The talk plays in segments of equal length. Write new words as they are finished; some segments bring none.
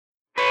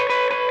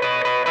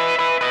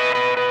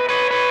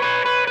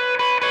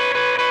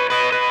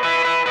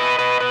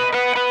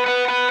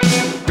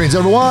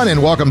Greetings, everyone,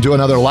 and welcome to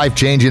another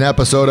life-changing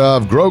episode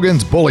of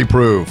Grogan's Bully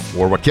Proof,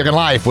 where we're kicking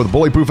life with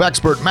Bully Proof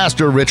expert,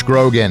 Master Rich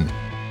Grogan.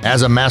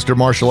 As a master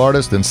martial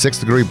artist and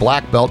 6th-degree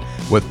black belt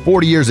with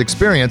 40 years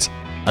experience,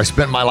 I've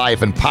spent my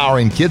life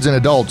empowering kids and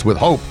adults with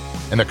hope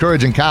and the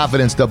courage and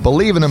confidence to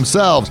believe in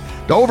themselves,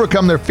 to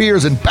overcome their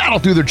fears and battle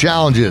through their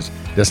challenges,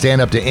 to stand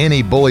up to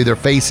any bully they're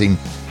facing,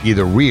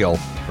 either real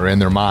or in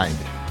their mind.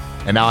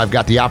 And now I've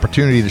got the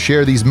opportunity to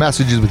share these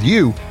messages with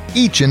you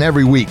each and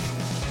every week.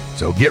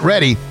 So get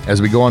ready as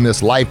we go on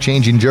this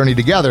life-changing journey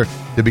together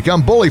to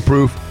become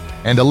bully-proof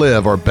and to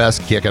live our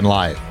best kick in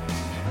life.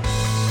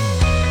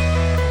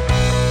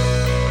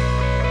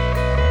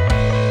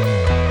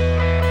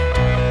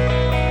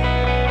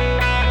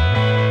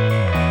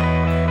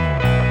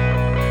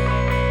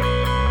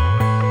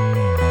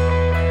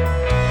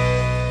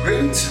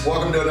 Greetings.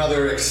 Welcome to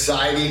another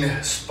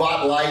exciting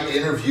spotlight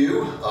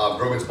interview of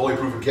Grogan's Bully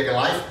Proof and Kicking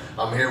Life.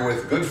 I'm here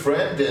with a good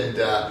friend and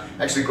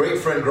actually a great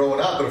friend growing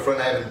up, but a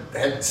friend I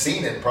hadn't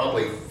seen in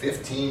probably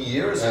 15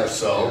 years or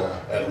so,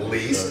 at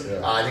least.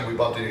 I think we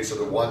bumped into each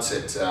other once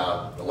at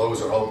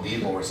Lowe's or Home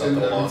Depot or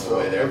something along the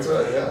way there. That's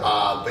right,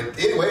 yeah. But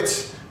anyway,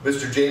 it's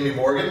Mr. Jamie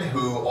Morgan,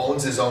 who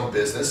owns his own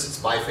business.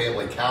 It's My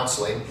Family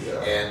Counseling,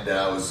 and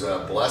I was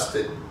blessed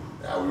that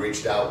we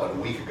reached out a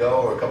week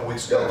ago or a couple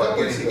weeks ago about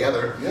getting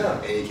together,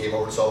 and he came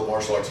over and saw the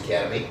Martial Arts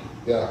Academy,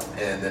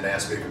 and then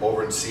asked me to come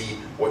over and see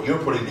what you're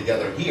putting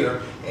together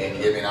here, and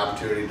he gave me an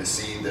opportunity to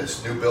see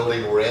this new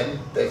building we're in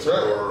that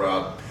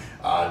you're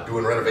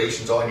doing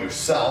renovations on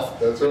yourself.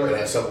 That's right. You're going to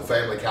have several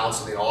family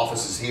counseling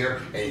offices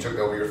here, and you took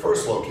over your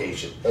first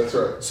location. That's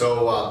right.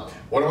 So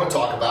what I want to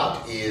talk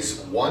about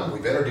is, one,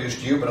 we've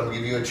introduced you, but I'm going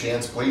to give you a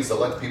chance, please, to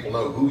let people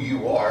know who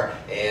you are,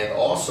 and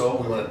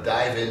also we want to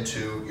dive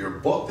into your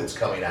book that's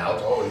coming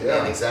out,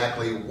 and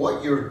exactly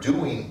what you're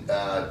doing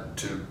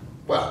to,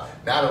 well,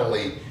 not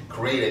only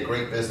create a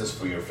great business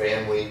for your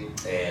family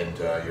and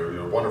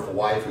your wonderful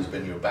wife who's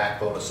been your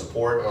backbone of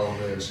support. Oh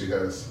man, she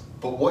has.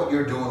 But what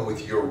you're doing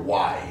with your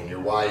why, and your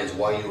why is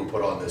why you were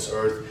put on this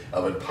earth,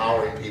 of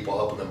empowering people,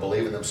 helping them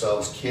believe in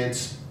themselves,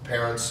 kids,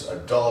 parents,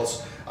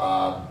 adults,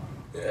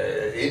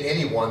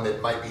 anyone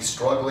that might be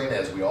struggling,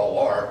 as we all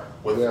are,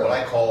 with what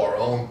I call our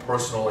own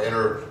personal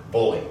inner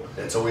bully.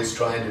 It's always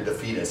trying to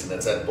defeat us, and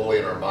it's that bully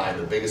in our mind.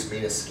 The biggest,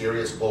 meanest,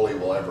 scariest bully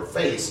we'll ever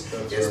face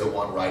is the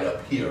one right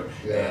up here.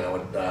 And I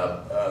would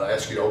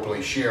ask you to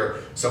openly share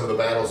some of the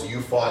battles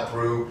you fought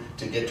through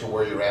to get to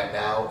where you're at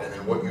now, and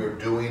then what you're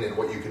doing and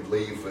what you could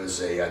leave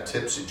as a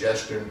tip,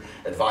 suggestion,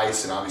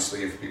 advice, and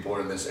obviously if people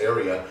are in this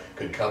area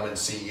could come and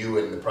see you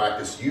and the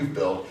practice you've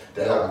built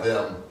to help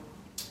them,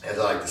 as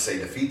I like to say,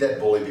 defeat that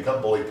bully,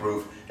 become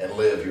bully-proof, and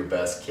live your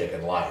best kick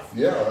in life.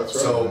 Yeah, that's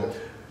right. So,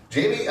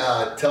 Jamie,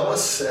 tell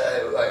us,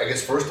 I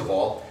guess first of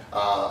all,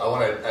 I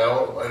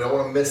don't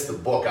want to miss the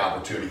book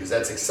opportunity, because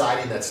that's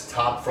exciting. That's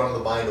top front of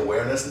the mind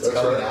awareness that's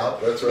coming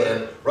out. That's right.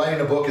 And writing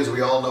a book, as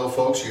we all know,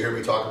 folks, you hear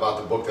me talk about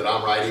the book that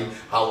I'm writing,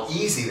 how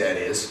easy that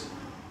is.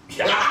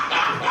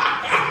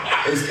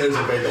 There's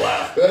a big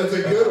laugh. That's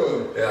a good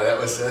one. Yeah,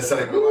 that's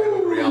not even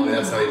reality.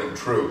 That's not even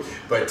true.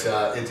 But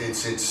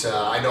it's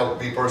I know,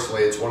 me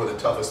personally, it's one of the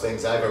toughest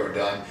things I've ever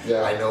done.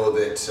 Yeah. I know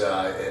that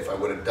if I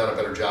would have done a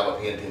better job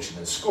of paying attention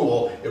in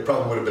school, it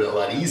probably would have been a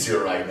lot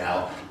easier right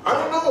now. I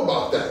don't know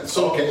about that.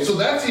 So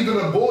that's even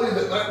a bully.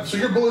 So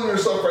you're bullying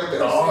yourself right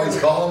there. Oh, he's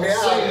calling me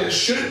out. Saying it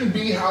shouldn't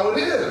be how it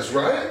is,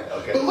 right?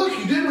 Okay. But look,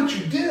 you did what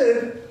you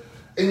did,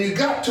 and you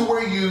got to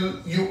where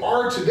you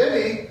are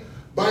today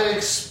by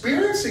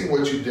experiencing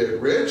what you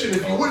did, Rich. And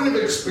if you wouldn't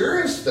have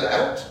experienced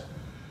that,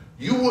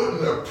 you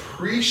wouldn't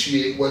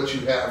appreciate what you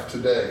have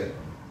today.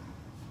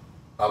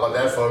 How about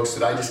that, folks?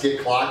 Did I just get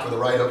clocked with the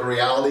right hook of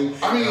reality?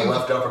 I mean, and a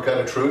left uppercut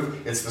of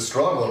truth? It's the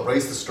struggle.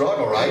 Embrace the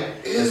struggle, right?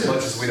 As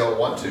much as we don't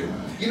want to.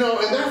 You know,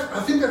 and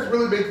I think that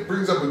really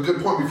brings up a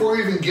good point. Before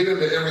we even get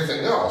into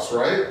everything else,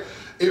 right?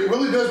 It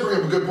really does bring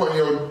up a good point.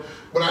 You know,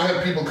 when I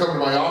have people come to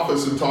my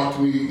office and talk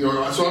to me, you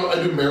know, so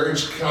I do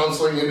marriage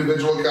counseling,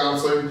 individual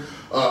counseling,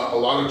 a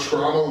lot of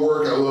trauma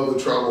work. I love the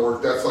trauma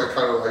work. That's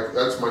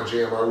that's my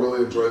jam. I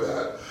really enjoy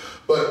that.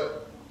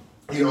 But,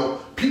 you know,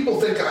 people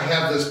think I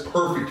have this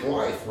perfect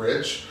life,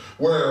 Rich,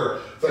 where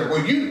it's like,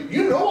 well,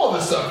 you know all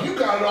this stuff. You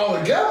got it all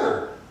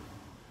together.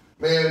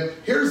 Man,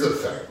 here's the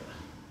thing.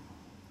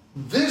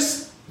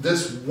 This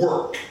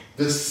work,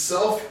 this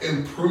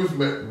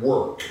self-improvement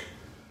work,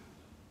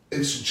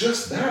 it's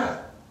just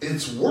that.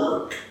 It's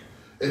work.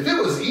 If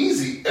it was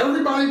easy,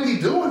 everybody'd be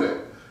doing it.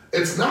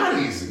 It's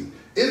not easy.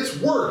 It's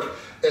work.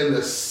 And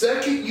the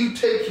second you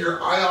take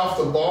your eye off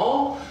the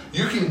ball,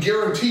 you can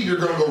guarantee you're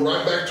going to go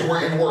right back to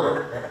where you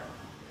were.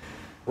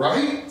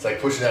 Right? It's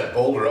like pushing that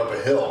boulder up a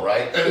hill,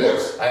 right? It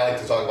is. I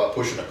like to talk about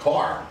pushing a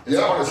car. It's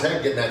hard as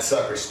heck getting that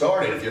sucker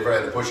started if you ever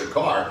had to push a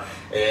car.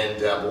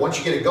 And but once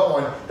you get it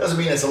going, doesn't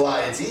mean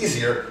it's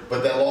easier,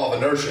 but that law of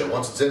inertia,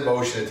 once it's in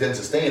motion, it tends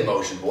to stay in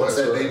motion. But once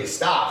that baby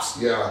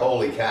stops,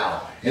 holy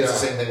cow. It's the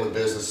same thing with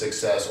business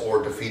success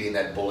or defeating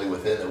that bully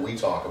within that we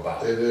talk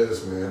about. It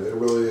is, man. It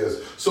really is.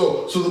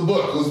 So the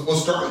book,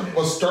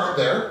 we'll start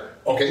there.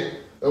 Okay.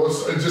 It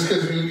was just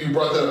because you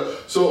brought that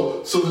up.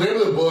 So the name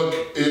of the book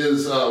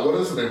is what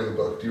is the name of the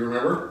book? Do you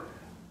remember?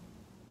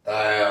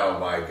 Oh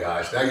my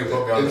gosh! Now you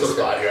put me on the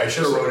spot here. I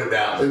should have wrote it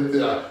down.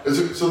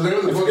 So the name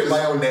of the book is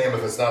my own name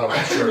if it's not on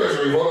my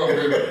shirt. Hold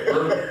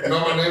on, no,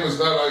 my name is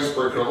not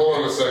Icebreaker. Hold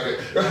on a second.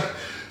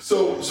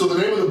 So the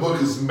name of the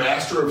book is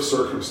Master of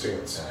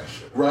Circumstance,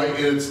 right?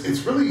 And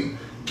it's really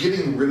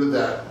getting rid of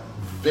that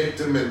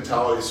victim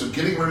mentality. So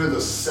getting rid of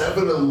the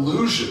 7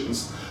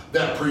 illusions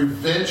that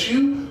prevent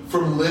you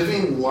from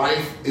living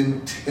life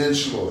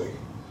intentionally,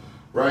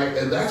 right?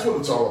 And that's what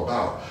it's all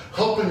about.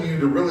 Helping you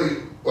to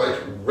really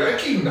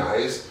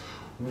recognize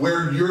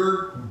where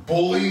you're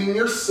bullying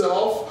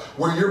yourself,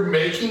 where you're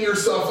making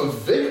yourself a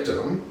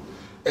victim,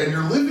 and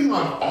you're living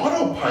on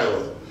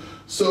autopilot.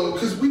 So,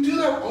 because we do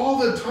that all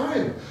the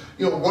time.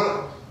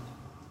 One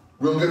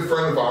real good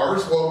friend of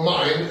ours, well,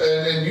 mine,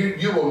 and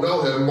you will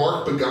know him,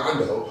 Mark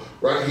Pagando,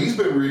 right? He's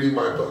been reading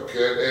my book,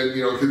 and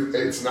 'cause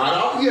it's not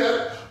out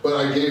yet, but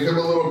I gave him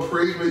a little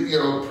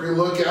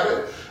pre-look at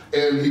it,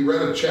 and he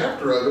read a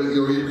chapter of it.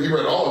 He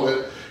read all of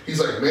it. He's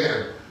like,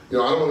 man, I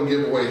don't want to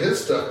give away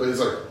his stuff, but he's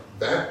like,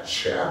 that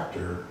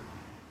chapter,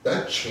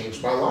 that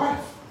changed my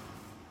life.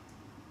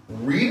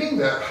 Reading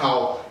that,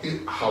 how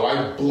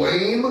I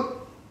blame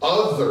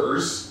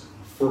others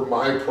for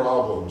my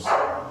problems,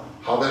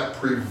 how that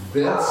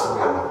prevents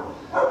me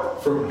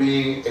from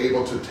being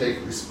able to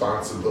take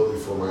responsibility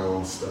for my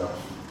own stuff.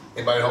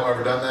 Anybody at home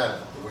ever done that?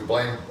 We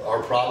blame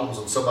our problems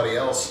on somebody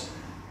else.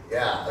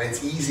 Yeah,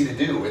 it's easy to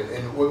do.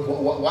 And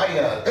why?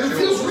 And it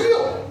feels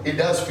real. It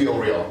does feel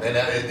real.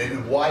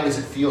 And why does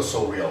it feel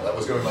so real? That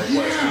was going to be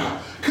my question. Yeah,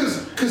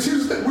 because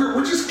here's the thing.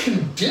 We're just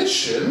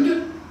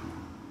conditioned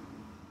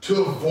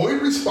to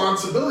avoid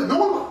responsibility.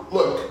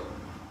 Look,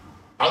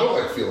 I don't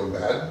like feeling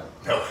bad.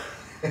 No.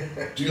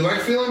 Do you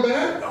like feeling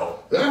bad? No.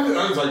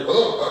 I was like,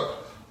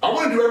 I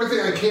want to do everything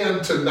I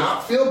can to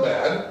not feel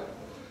bad,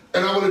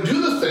 and I want to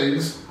do the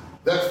things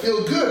that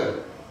feel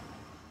good.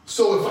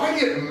 So if I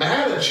get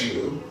mad at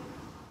you,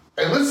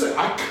 and let's say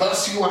I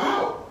cuss you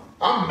out,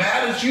 I'm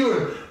mad at you,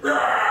 and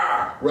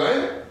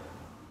right?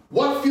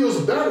 What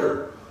feels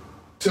better?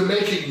 To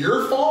make it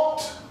your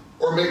fault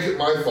or make it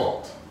my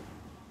fault?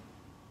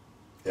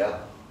 Yeah.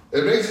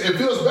 It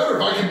feels better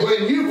if I can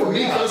blame you for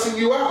me cussing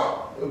you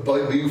out.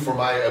 Blame you for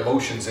my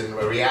emotions and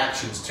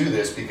reactions to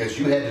this because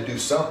you had to do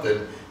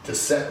something to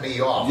set me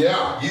off.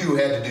 Yeah. You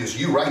had to do,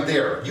 you right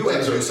there, you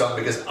had to do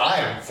something because I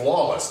am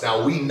flawless.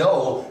 Now we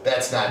know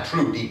that's not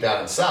true deep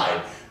down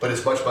inside, but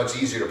it's much, much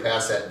easier to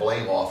pass that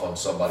blame off on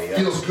somebody else.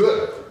 Feels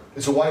good.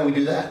 And so why do we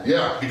do that?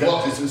 Yeah.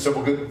 Because it's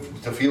so good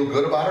to feel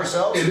good about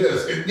ourselves? It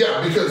is.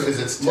 Because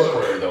it's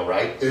temporary though,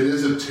 right? It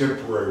is a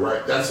temporary,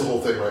 right? That's the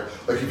whole thing, right?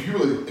 Like if you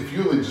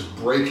really just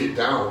break it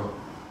down,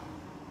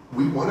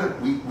 we want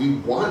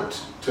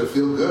to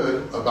feel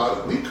good about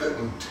it. We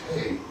couldn't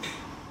take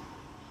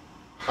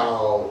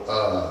how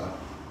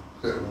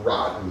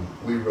rotten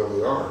we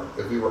really are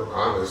if we were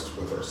honest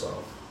with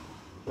ourselves,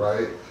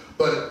 right?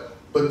 But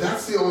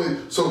that's the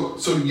only. So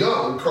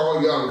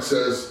Carl Jung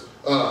says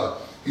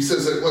he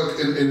says that look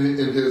in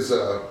his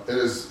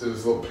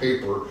little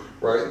paper,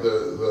 right?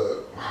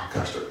 The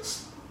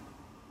it's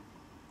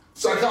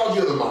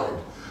psychology of the mind,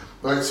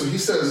 right? So he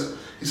says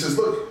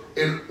look,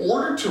 in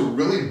order to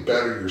really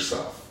better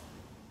yourself,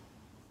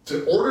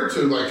 in order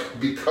to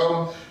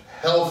become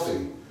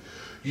healthy,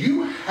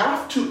 you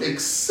have to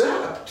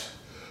accept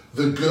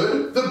the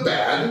good, the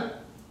bad,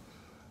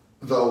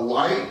 the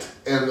light,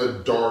 and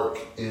the dark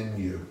in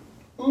you.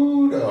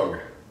 Ooh, dog.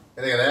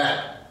 Think of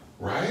that.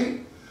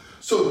 Right?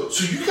 So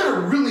you gotta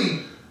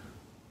really,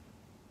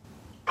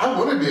 I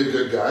want to be a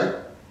good guy,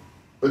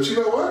 but you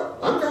know what?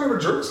 I'm kind of a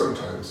jerk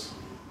sometimes.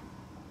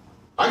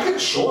 I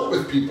get short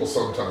with people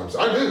sometimes.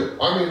 I do.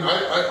 I mean,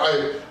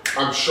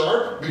 I'm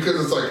sharp because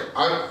it's like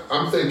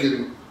I'm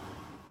thinking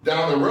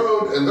down the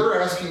road, and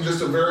they're asking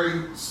just a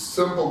very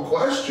simple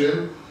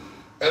question,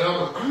 and I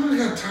don't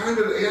got time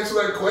to answer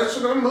that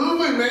question. I'm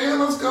moving, man.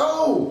 Let's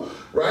go,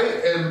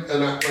 right? And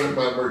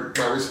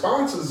my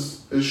response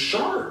is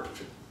sharp.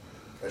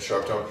 A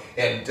sharp tone.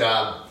 And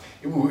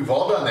we've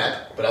all done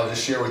that, but I'll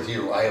just share with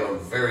you, I have a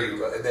very,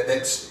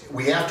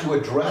 we have to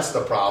address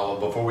the problem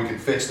before we can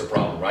fix the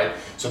problem, right?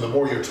 So the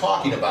more you're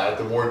talking about it,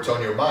 the more it's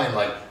on your mind,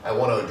 like, I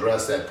want to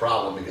address that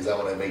problem because I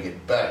want to make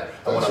it better.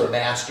 I want to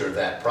master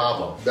that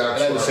problem. And I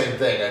have the same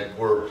thing.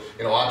 We're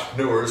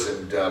entrepreneurs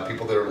and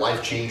people that are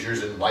life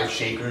changers and life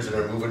shakers and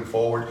are moving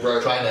forward,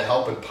 trying to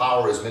help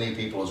empower as many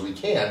people as we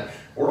can.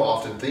 We're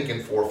often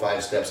thinking 4 or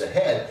 5 steps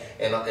ahead,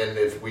 and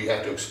if we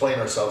have to explain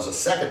ourselves a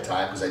second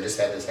time, because I just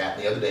had this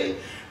happen the other day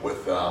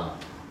with one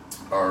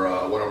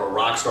of our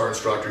rock star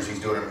instructors.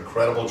 He's doing an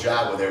incredible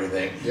job with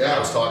everything. Yeah. I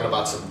was talking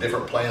about some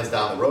different plans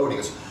down the road. He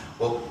goes,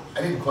 well,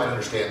 I didn't quite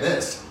understand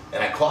this.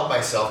 And I caught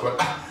myself going,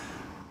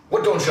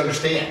 what don't you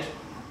understand?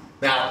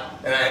 Now,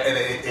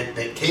 and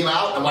it came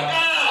out, I'm like,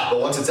 but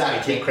once it's out,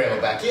 you can't cram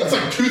it back in. It's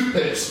like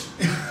toothpaste.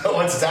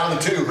 Once it's down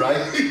the tube, right?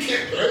 You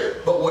can't, right?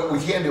 But what we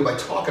can do by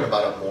talking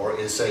about it more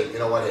is say, you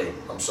know what, hey,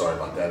 I'm sorry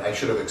about that. I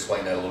should have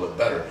explained that a little bit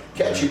better.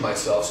 Catching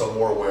myself so I'm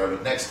more aware of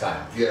it next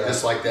time. Yeah.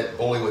 Just like that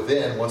bully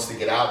within wants to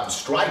get out and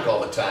strike all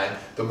the time,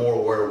 the more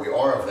aware we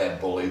are of that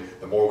bully,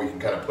 the more we can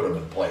kind of put them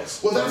in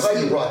place. Well, so I'm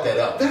glad you brought that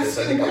up, because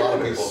I think a lot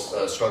of people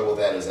awareness. struggle with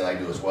that, as I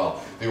do as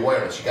well. The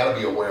awareness, you got to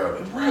be aware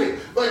of it. Right.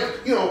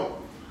 Like, you know,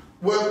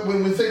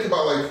 when we think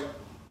about, like,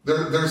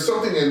 there's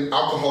something in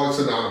Alcoholics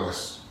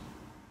Anonymous.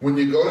 When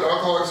you go to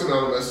Alcoholics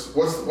Anonymous,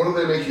 what do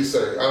they make you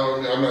say?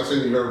 I'm not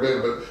saying you've ever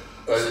been, but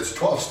it's a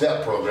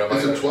 12-step program.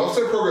 It's a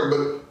 12-step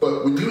program,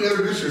 but when you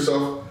introduce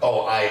yourself,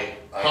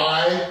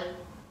 hi,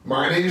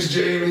 my name's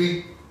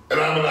Jamie, and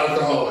I'm an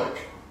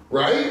alcoholic,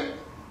 right?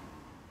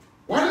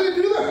 Why do they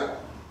do that?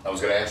 I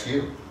was going to ask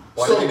you.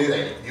 Why do they do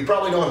that? You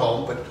probably know at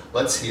home, but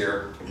let's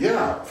hear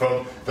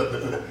from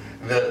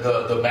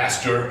the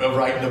master of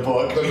writing the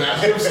book. The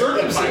master of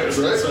circumstance,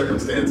 right?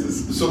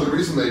 Circumstances. So the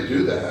reason they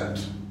do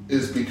that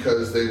is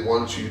because they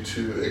want you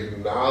to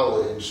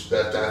acknowledge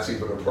that that's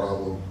even a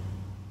problem.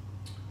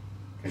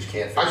 Because you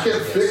can't I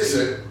can't fix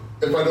it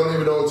if I don't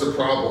even know it's a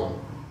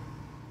problem.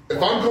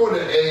 If I'm going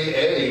to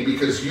AA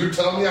because you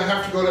tell me I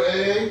have to go to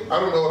AA, I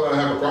don't know that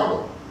I have a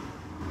problem.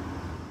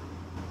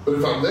 But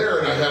if I'm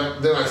there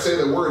and then I say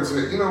the words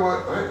and you know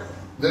what,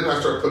 then I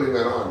start putting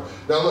that on.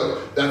 Now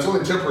look, that's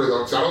only temporary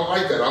though, because I don't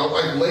like that. I don't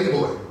like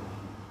labeling.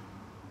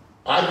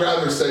 I'd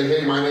rather say,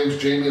 hey, my name's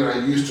Jamie and I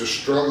used to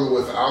struggle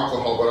with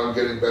alcohol, but I'm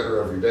getting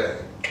better every day.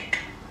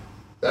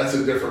 That's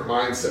a different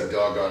mindset.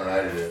 Doggone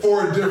right it is.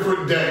 For a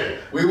different day.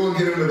 We won't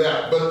get into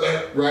that,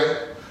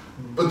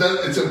 But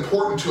it's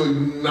important to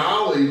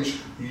acknowledge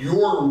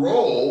your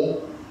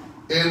role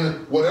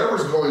in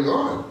whatever's going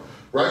on,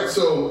 right?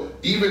 So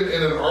even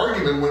in an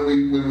argument, when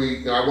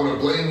we I want to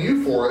blame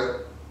you for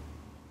it,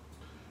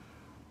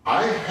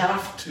 I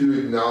have to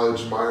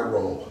acknowledge my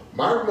role.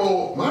 My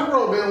role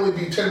may only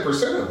be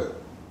 10% of it,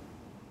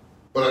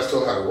 but I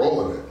still have a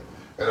role in it.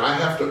 And I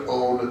have to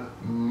own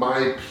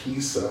my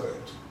piece of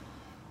it.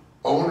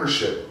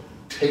 Ownership,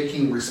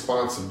 taking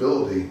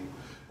responsibility.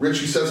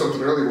 Rich, you said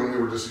something earlier when we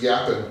were just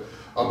yapping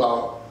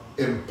about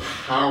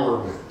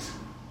empowerment.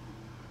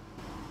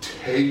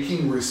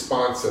 Taking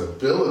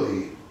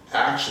responsibility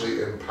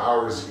actually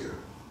empowers you.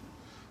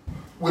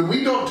 When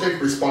we don't take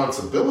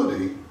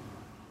responsibility,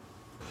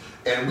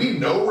 and we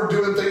know we're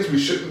doing things we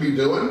shouldn't be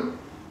doing,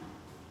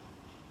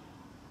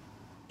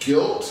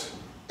 guilt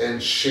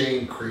and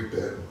shame creep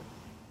in.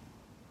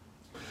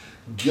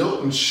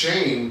 Guilt and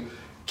shame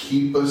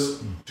keep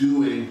us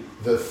doing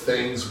the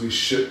things we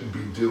shouldn't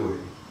be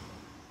doing.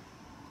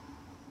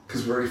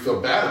 Because we already feel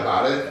bad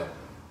about it.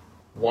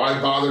 Why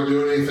bother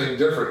doing anything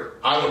different?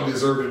 I don't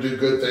deserve to do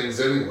good things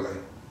anyway.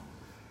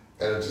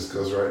 And it just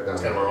goes right down.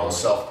 And we're all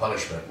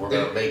self-punishment. We're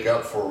going to make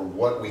up for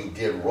what we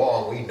did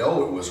wrong. We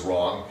know it was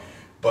wrong.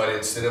 But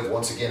instead of,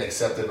 once again,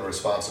 accepting the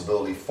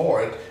responsibility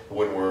for it,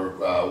 when we're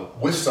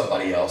with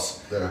somebody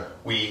else,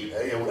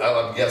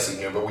 I'm guessing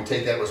here, but we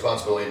take that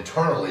responsibility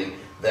internally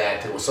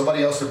that it was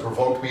somebody else that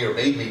provoked me or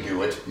made me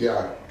do it.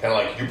 Yeah. Kind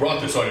of like, you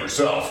brought this on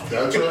yourself.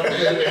 That's right.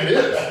 It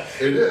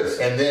is. It is.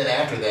 And then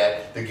after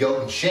that, the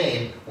guilt and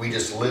shame, we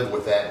just live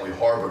with that and we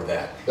harbor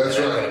that. That's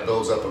and that right. kind of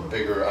builds up a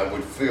bigger, I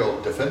would feel,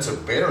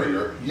 defensive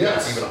barrier.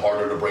 Yes. It's even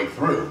harder to break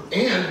through.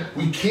 And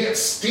we can't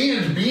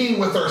stand being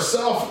with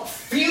ourselves,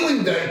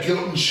 feeling that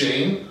guilt and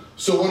shame.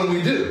 So what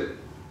do?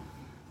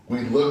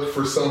 We look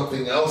for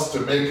something else to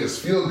make us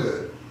feel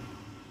good.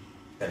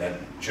 And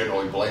then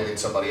generally blaming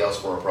somebody else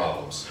for our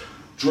problems.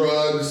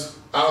 Drugs,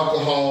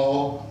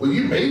 alcohol. Well,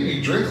 you made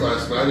me drink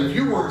last night. If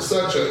you weren't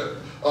such a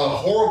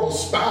horrible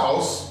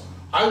spouse,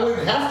 I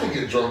wouldn't have to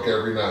get drunk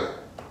every night.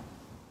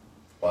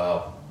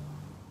 Wow.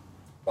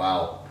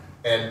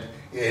 And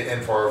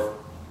for our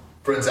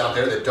friends out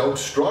there that don't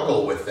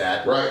struggle with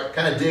that, right,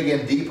 kind of dig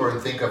in deeper and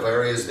think of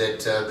areas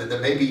that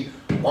maybe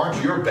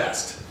aren't your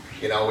best.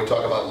 You know, we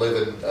talk about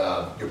living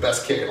your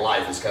best kick in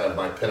life is kind of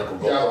my pinnacle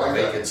goal. Yeah, like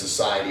making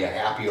society a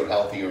happier,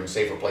 healthier, and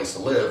safer place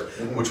to live,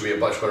 which would be a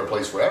much better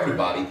place for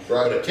everybody. Right.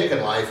 But a kick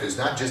in life is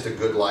not just a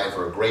good life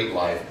or a great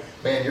life.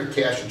 Man, you're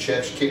cashing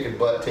checks, kicking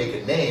butt,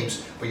 taking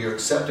names, but you're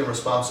accepting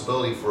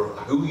responsibility for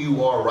who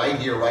you are right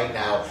here, right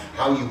now,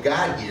 how you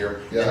got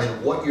here, and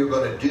then what you're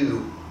going to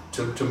do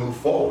to move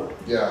forward.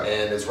 Yeah.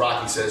 And as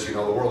Rocky says, you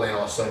know, the world ain't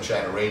all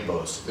sunshine and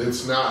rainbows.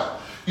 It's not.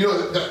 You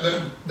know,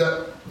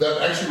 that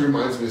actually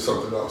reminds me of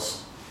something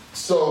else.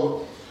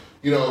 So,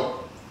 you know,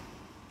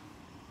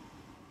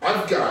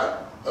 I've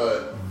got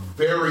a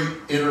very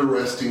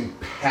interesting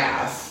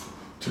path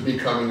to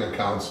becoming a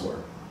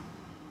counselor.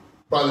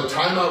 By the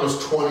time I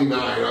was 29,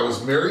 I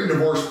was married and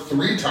divorced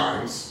 3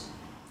 times.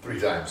 3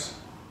 times.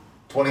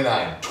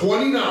 29.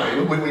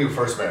 29. When were you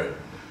first married?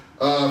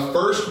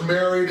 First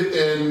married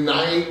in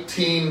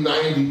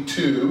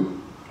 1992.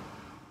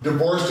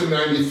 Divorced in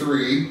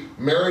 93,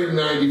 married in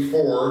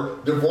 94,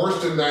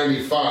 divorced in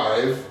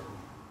 95,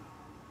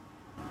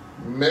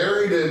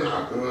 married in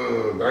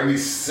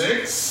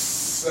 96,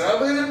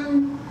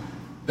 7,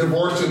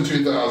 divorced in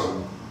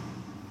 2000.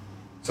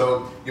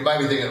 So you might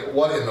be thinking,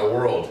 what in the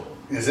world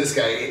is this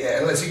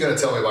guy, what's he going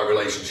to tell me about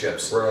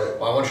relationships? Right.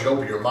 Well, I want you to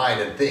open your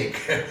mind and think.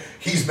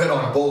 He's been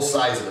on both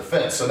sides of the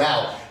fence. So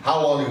now,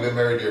 how long have you been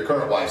married to your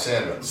current wife,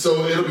 Sandra?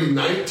 So it'll be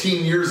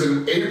 19 years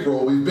in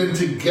April. We've been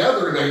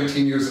together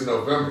 19 years in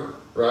November,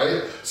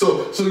 right?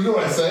 So you know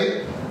what I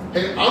say?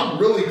 Hey, I'm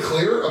really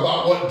clear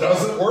about what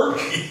doesn't work.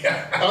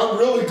 Yeah. I'm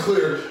really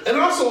clear. And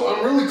also,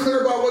 I'm really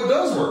clear about what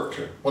does work.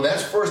 Well,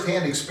 that's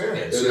firsthand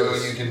experience. It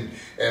is. You can,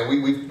 and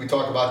we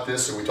talk about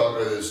this, or we talked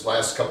about this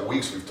last couple of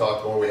weeks. We've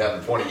talked more we have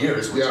in 20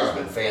 years, which has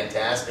been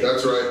fantastic.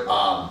 That's right.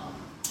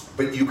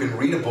 But you can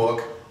read a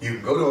book, you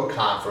can go to a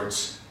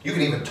conference, you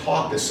can even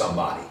talk to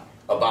somebody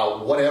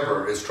about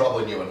whatever is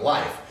troubling you in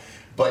life.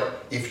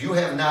 But if you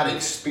have not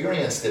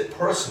experienced it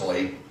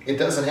personally, it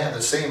doesn't have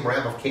the same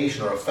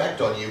ramification or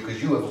effect on you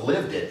because you have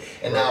lived it.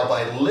 And now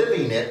by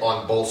living it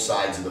on both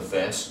sides of the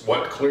fence,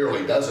 what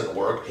clearly doesn't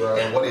work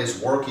and what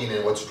is working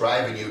and what's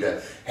driving you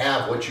to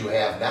have what you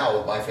have now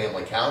with My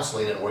Family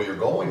Counseling and where you're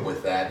going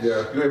with that,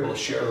 you're able to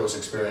share those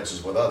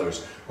experiences with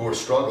others who are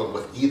struggling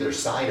with either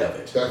side of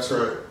it. That's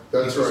right.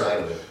 That's Either right.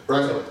 side of it.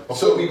 Right. So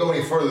before we go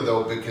any further,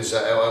 though, because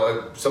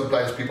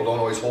sometimes people don't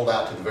always hold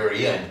out to the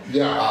very end.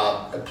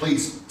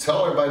 Please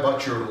tell everybody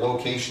about your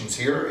locations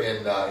here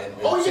in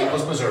St.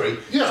 Louis, Missouri.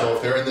 Yeah. So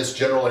if they're in this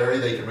general area,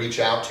 they can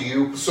reach out to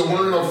you. So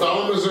we're in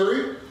O'Fallon,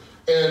 Missouri,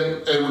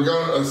 and we're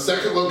going a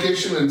second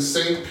location in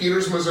St.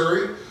 Peters,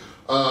 Missouri.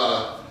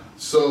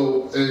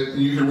 So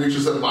you can reach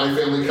us at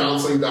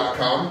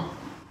myfamilycounseling.com,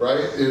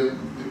 right?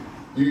 And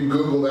you can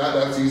Google that.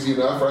 That's easy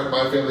enough, right?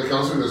 My Family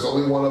Counseling. There's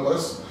only one of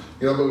us.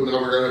 But now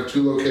we're going to have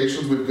 2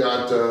 locations. We've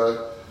got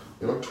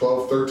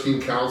 12,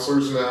 13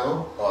 counselors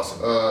now.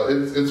 Awesome.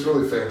 It's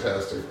really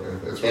fantastic,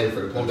 man. It's really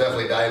fantastic. We'll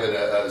definitely dive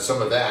into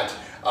some of that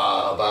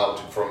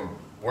about from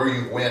where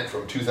you went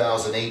from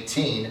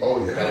 2018.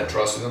 Oh, yeah. Kind of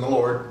trusting in the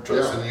Lord,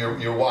 trusting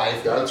your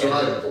wife. That's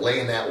right.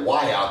 Laying that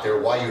why out there,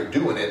 why you're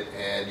doing it.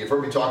 And you've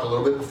heard me talk a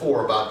little bit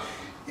before about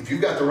if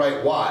you've got the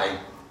right why,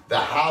 the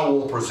how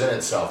will present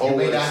itself. You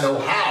may not know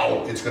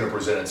how it's going to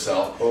present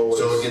itself. Always.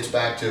 So it gets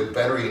back to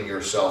bettering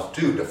yourself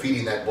too,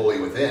 defeating that bully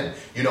within.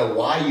 You know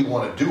why you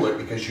want to do it,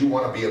 because you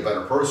want to be a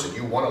better person.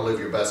 You want to live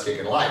your best kick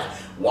in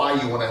life. Why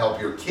you want to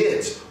help your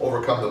kids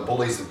overcome the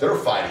bullies that they're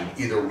fighting,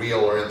 either real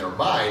or in their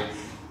mind.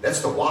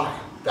 That's the why.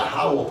 The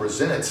how will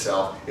present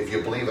itself if you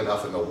believe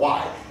enough in the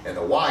why. And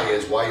the why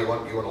is why you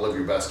want to live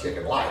your best kick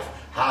in life.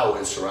 How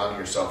is surrounding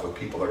yourself with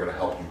people that are going to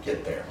help you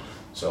get there.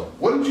 So,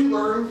 what did you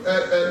learn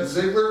at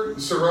Ziegler?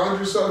 Surround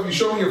yourself. You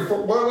show me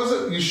what was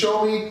it? You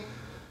show me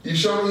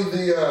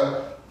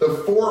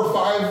the 4 or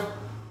 5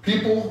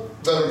 people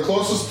that are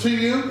closest to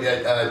you.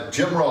 Yeah,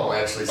 Jim Rome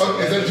actually.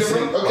 Okay, is that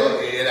Jim Rome?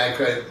 Okay. And I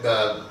could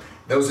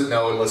those that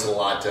know and listen a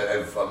lot.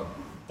 I'm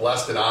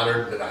blessed and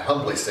honored, and I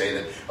humbly say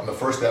that I'm the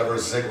first ever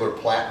Ziegler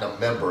Platinum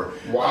member.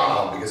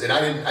 Wow!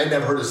 I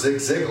never heard of Zig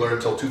Ziglar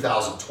until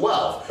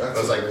 2012. That's I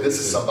was like, amazing. this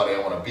is somebody I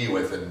want to be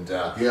with, and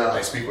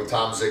I speak with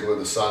Tom Ziegler,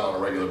 the son, on a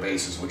regular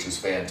basis, which is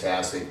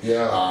fantastic.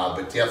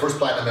 First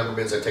Platinum member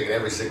means I've taken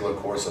every Ziegler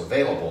course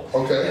available.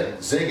 Okay.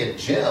 And Zig and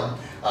Jim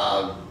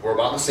were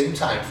about the same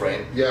time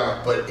frame.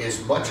 Yeah. But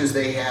as much as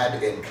they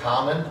had in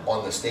common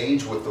on the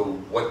stage with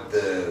what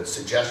the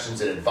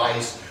suggestions and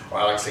advice, or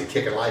I like to say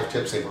kicking life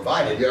tips they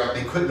provided,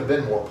 they couldn't have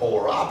been more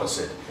polar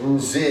opposite.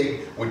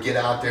 Zig would get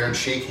out there and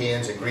shake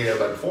hands and greet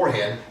everybody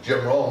beforehand.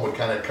 Jim Rome would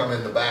kind of come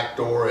in the back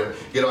door and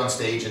get on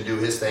stage and do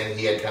his thing.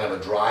 He had kind of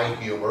a dry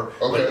humor,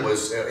 but it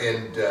was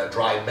in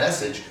dry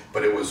message,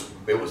 but it was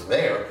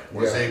there.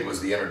 Where Zig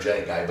was the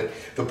energetic guy. But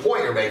the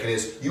point you're making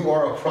is you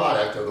are a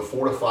product of the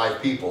 4 to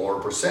 5 people, or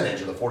a percentage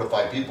of the 4 to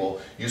 5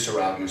 people you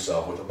surround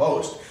yourself with the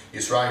most.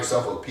 You surround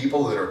yourself with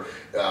people that are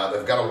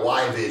they've got a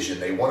why vision.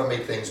 They want to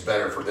make things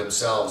better for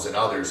themselves and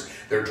others.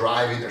 They're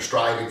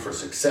striving for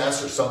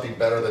success or something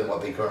better than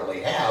what they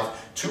currently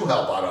have to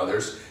help out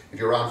others. If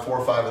you're around 4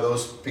 or 5 of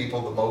those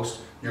people the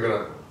most, you're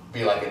going to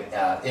be like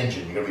an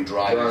engine. You're going to be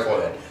driving for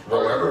that.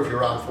 However, if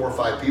you're around 4 or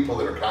 5 people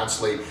that are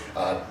constantly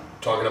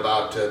talking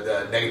about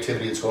the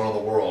negativity that's going on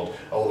in the world.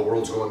 Oh, the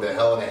world's going to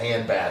hell in a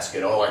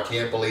handbasket. Oh, I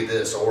can't believe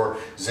this. Or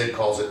Zig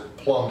calls it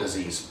plum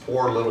disease.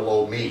 Poor little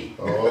old me.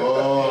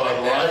 Oh, I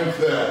like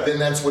that. Then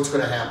that's what's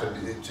going to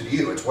happen to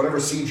you. It's whatever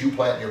seeds you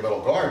plant in your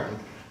middle garden.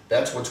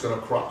 That's what's going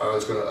to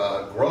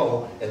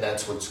grow, and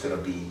that's what's going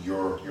to be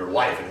your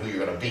life and who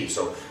you're going to be.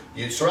 So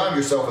you surround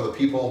yourself with the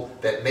people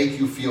that make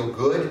you feel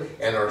good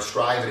and are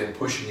striving and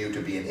pushing you to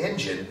be an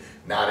engine,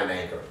 not an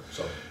anchor.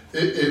 So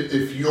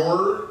if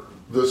you're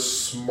the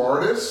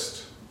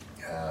smartest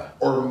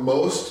or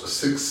most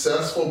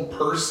successful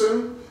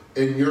person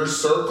in your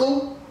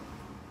circle's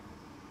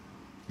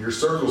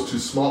too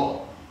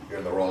small. You're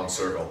in the wrong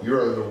circle.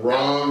 You're in the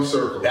wrong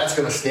circle. That's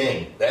going to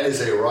sting. That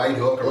is a right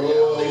hook of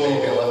reality,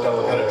 maybe a left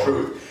uppercut of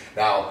truth.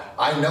 Now,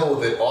 I know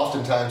that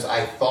oftentimes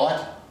I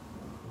thought,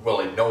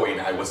 knowing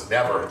I was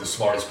never the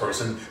smartest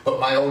person, but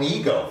my own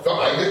ego.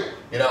 Right?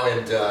 And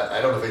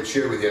I don't know if I'd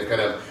shared with you,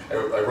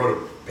 I wrote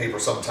a paper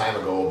some time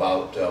ago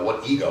about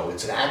what ego,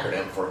 it's an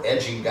acronym for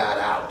edging God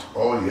out.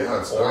 Oh, yeah,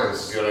 it's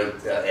nice.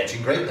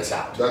 Edging greatness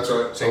out. That's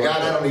right. Say,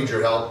 God, I don't need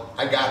your help.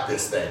 I got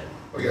this thing.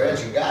 or you're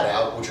edging God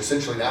out, which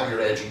essentially now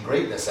you're edging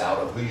greatness out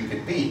of who you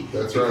can be.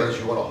 That's right. Because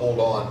you want to hold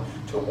on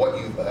to what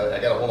you. I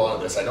got to hold on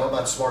to this. I know I'm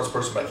not the smartest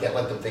person, but I can't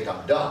let them think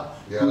I'm dumb.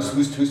 Yeah.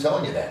 Who's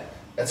telling you that?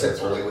 That's that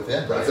bully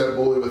within. That's right? that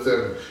bully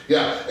within.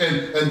 Yeah,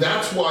 and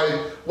that's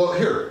why. Well,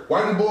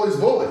 why do bullies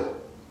bully?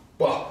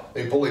 Well,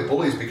 they bully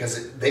bullies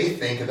because they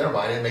think in their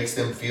mind it makes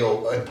them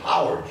feel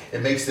empowered.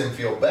 It makes them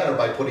feel better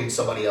by putting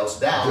somebody else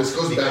down. This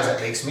goes because back.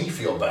 it makes me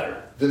feel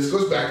better. This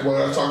goes back to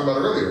what I was talking about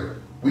earlier.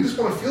 We just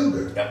want to feel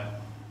good.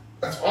 Yep.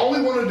 That's all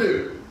we want to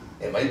do.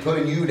 And by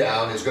putting you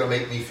down is going to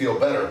make me feel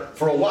better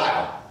for a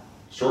while.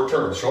 Short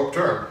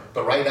term.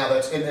 But right now,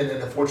 that's and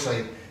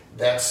unfortunately,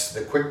 that's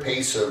the quick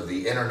pace of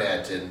the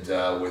internet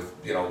and with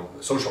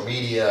social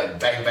media and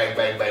bang, bang,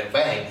 bang, bang,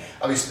 bang.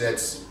 Obviously,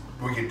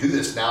 we can do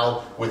this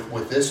now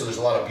with this, so there's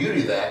a lot of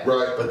beauty to that.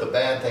 Right. But the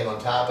bad thing on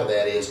top of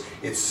that is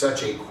it's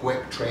such a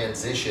quick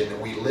transition,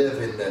 and we live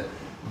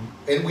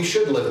and we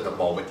should live in the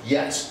moment,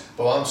 yes.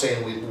 But what I'm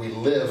saying, we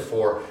live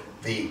for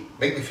the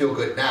make me feel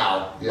good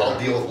now. Yeah. I'll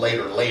deal with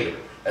later.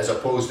 As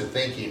opposed to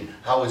thinking,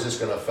 how is this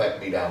going to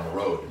affect me down the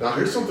road? Now,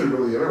 here's something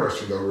really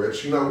interesting, though,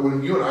 Rich.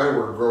 When you and I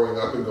were growing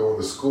up and going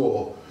to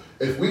school,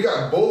 if we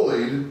got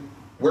bullied,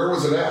 where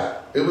was it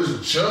at? It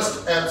was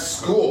just at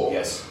school.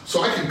 Yes.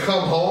 So I could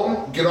come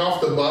home, get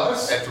off the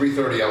bus. At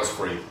 3:30, I was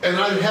free. And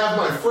I'd have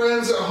my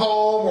friends at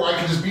home, or I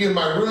could just be in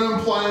my room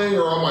playing,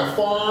 or on my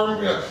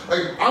farm.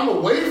 I'm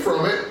away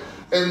from it.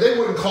 And they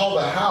wouldn't call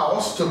the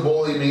house to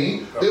bully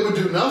me. They would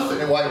do nothing.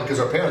 And why? Because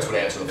our parents would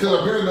answer the phone. Because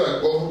our parents would be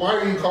like, well, why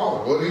are you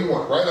calling? What do you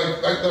want? Right?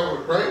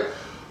 Right?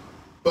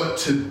 But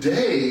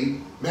today,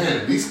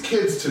 man, these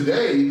kids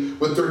today,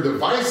 with their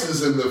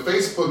devices and the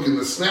Facebook and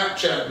the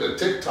Snapchat and the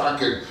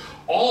TikTok and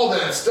all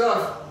that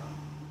stuff,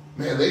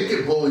 man, they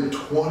get bullied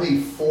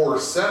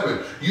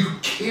 24/7. You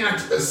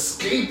can't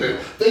escape it.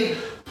 They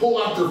pull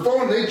out their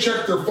phone, they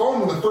check their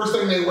phone when the first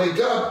thing they wake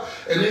up,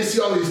 and they see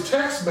all these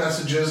text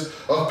messages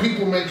of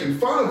people making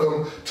fun of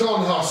them,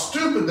 telling them how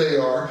stupid they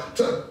are.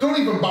 Don't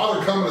even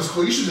bother coming to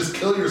school. You should just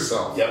kill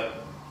yourself. Yep.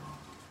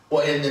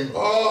 Well, and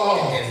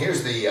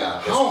here's the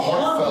how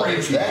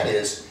heartbreaking that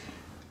is.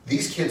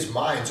 These kids'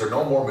 minds are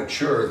no more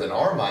mature than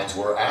our minds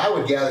were. And I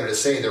would gather to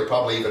say they're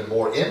probably even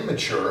more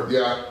immature.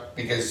 Yeah.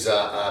 Because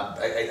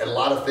a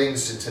lot of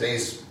things in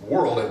today's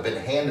world have been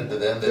handed to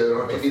them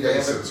that maybe they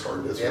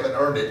haven't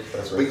earned it.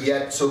 That's right. But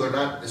yet, so they're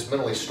not as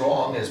mentally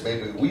strong as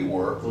maybe we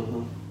were.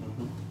 Mm-hmm.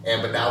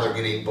 But now they're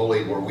getting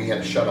bullied where we had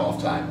a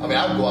shut-off time. I mean,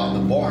 I would go out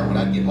in the barn when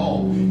I'd get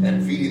home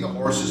and feeding the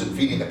horses and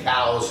feeding the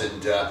cows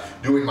and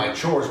doing my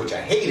chores, which I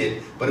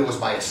hated, but it was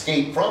my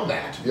escape from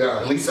that. Yeah.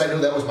 At least I knew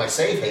that was my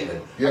safe haven.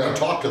 Yeah. I could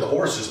talk to the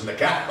horses and the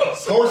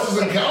cows. Horses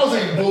and cows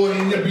ain't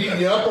bullying you, beating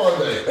you up, are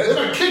they? They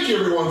might kick you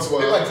every once in a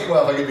while.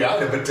 Well, if I could be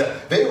out of it,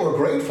 but they were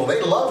grateful.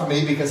 They loved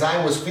me because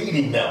I was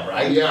feeding them,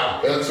 right?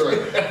 Yeah, that's right.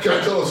 Can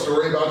I tell a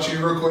story about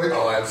you real quick?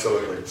 Oh,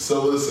 absolutely.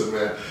 So listen,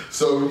 man.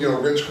 So,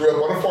 Rich grew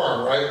up on a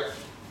farm, right?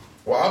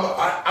 Well,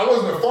 I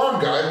wasn't a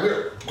farm guy. We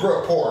grew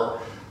up poor.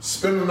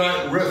 Spent the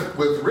night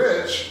with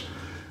Rich,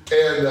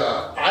 and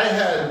I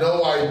had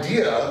no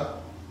idea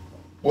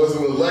what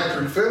an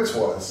electric fence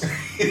was.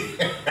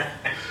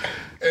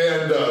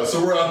 And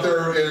so we're out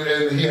there,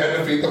 and he had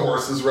to feed the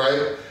horses, right?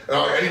 And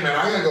I'm like, hey, man,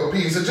 I gotta go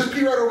pee. He said, just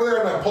pee right over there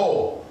on that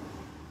pole.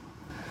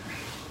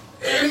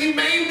 And he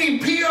made me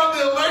pee on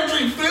the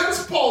electric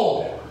fence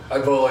pole. I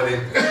bullied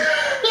him.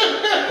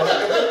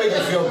 Well, that made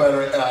you feel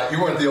better.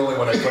 You weren't the only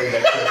one I played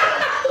that clip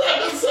on.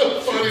 That's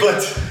so funny.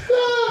 But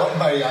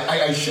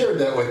I shared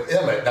that with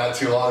Emmett not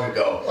too long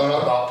ago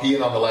about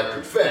peeing on the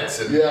electric fence,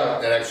 and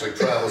it actually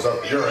travels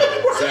up the urine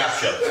and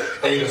zaps you.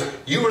 And he goes,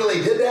 "You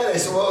really did that?" I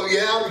said, "Well,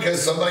 yeah,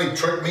 because somebody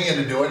tricked me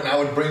into doing it, and I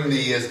would bring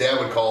as Dad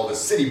would call the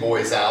city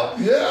boys out,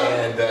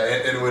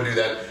 and would do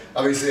that."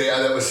 Obviously,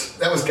 that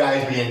was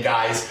guys being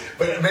guys,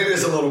 but maybe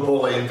it's a little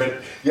bullying.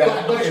 But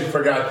I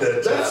forgot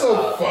that. That's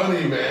so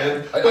funny,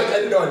 man. I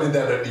didn't know I did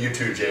that to you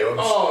too, Jay.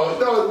 Oh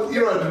no, you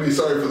don't have to be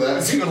sorry for that.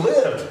 It's even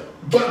lived.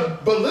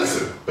 But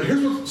listen. But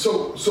here's what.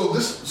 So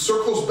this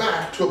circles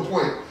back to a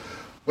point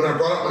when I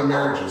brought up my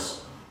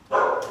marriages.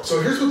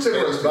 So here's what's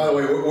interesting. By the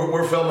way,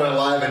 we're filming it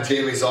live in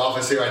Jamie's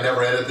office here. I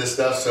never edit this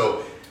stuff,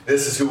 so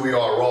this is who we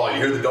are raw.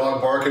 You hear the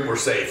dog barking, we're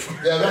safe.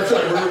 Yeah, that's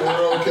right.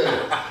 We're okay.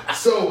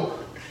 So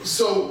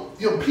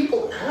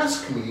people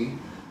ask me,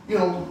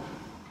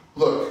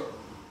 look,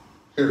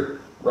 here,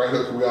 right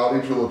hook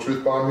reality, jewel of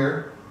truth bomb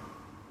here.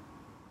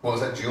 What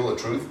was that, jewel of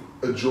truth?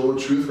 A jewel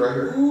of truth right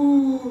here.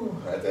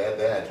 Ooh, I had to add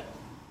that.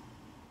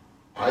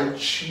 I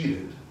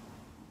cheated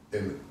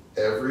in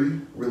every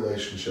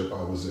relationship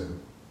I was in.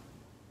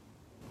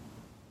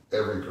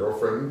 Every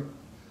girlfriend,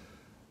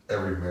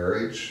 every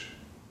marriage,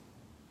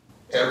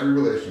 every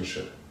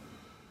relationship.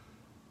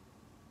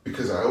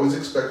 Because I always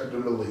expected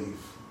them to leave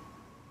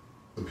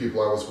the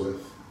people I was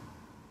with.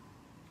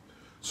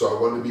 So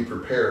I wanted to be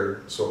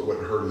prepared so it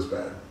wouldn't hurt as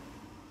bad.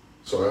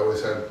 So I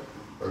always had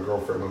a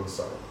girlfriend on the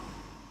side.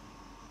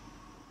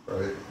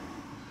 Right?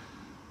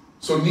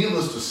 So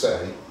needless to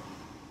say,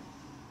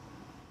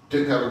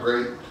 didn't have a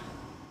great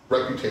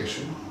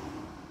reputation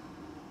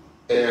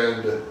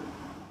and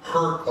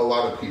hurt a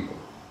lot of people.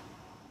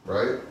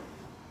 right?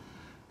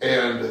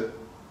 And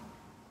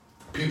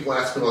people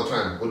ask me all the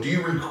time, well, do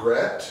you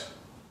regret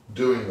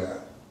doing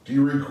that? Do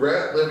you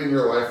regret living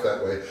your life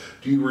that way?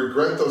 Do you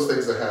regret those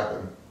things that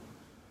happened?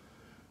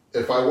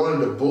 If I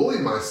wanted to bully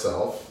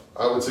myself,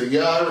 I would say,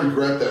 yeah, I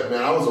regret that,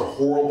 man. I was a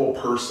horrible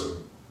person.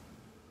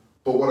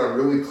 But what I'm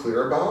really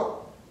clear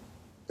about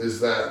is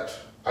that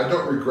I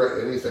don't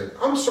regret anything.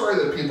 I'm sorry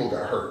that people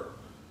got hurt.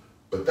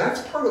 But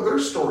that's part of their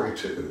story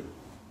too,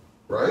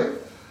 right?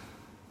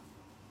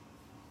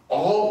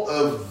 All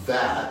of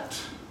that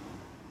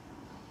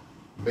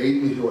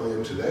made me who I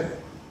am today.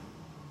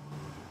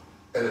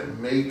 And it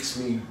makes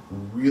me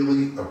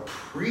really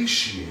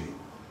appreciate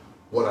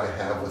what I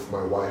have with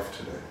my wife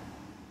today.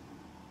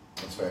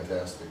 That's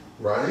fantastic.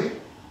 Right?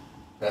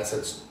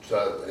 That's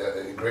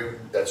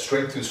great. That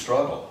strength through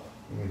struggle.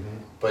 Mm-hmm.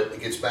 But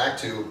it gets back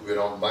to,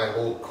 my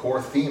whole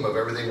core theme of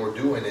everything we're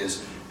doing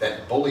is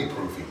that bully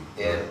proofing.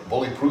 And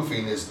bully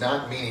proofing is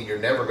not meaning you're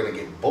never going to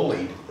get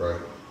bullied. Right.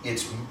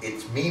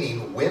 It's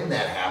meaning when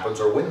that happens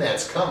or when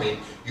that's coming,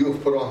 you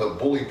have put on the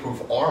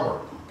bully-proof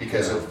armor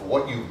because of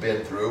what you've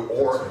been through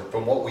or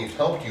from what we've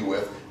helped you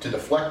with to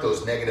deflect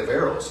those negative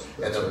arrows.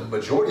 And the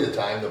majority of the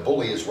time, the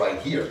bully is right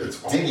here.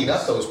 It's digging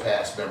up those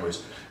past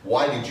memories.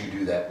 Why did you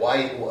do that?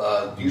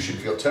 Why you should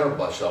feel terrible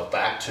about yourself?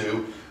 Back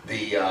to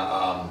the,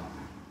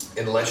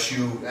 unless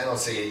you, I don't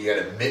say you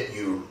got to admit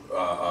you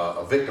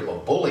a victim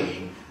of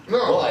bullying,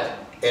 but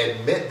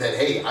admit that,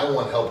 hey, I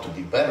want help to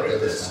be better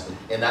at this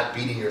and not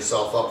beating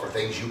yourself up for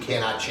things you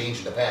cannot change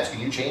in the past. Can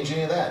you change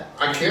any of that?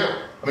 I can't.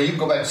 I mean, you can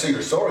go back and say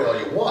you're sorry all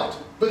you want.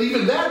 But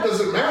even that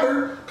doesn't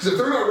matter, because if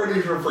they're not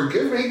ready to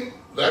forgive me,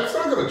 that's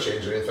not going to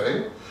change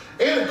anything.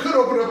 And it could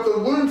open up the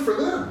wound for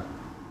them.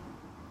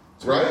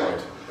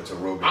 Right? That's a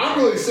real good I'm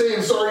really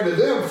saying sorry to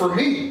them for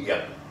me.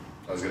 Yep.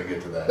 I was going to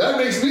get to that. That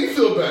makes me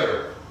feel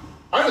better.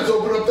 I just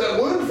opened up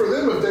that wound for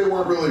them if they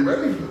weren't really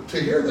ready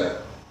to hear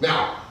that.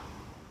 Now,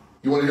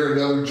 you want to hear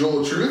another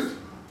jewel of truth?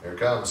 Here it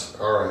comes.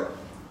 All right.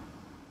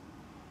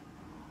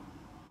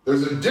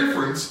 There's a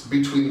difference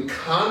between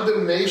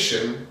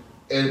condemnation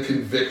and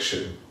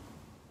conviction.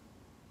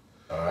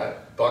 All right.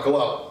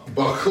 Buckle up.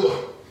 Buckle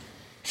up.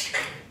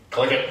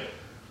 Click it.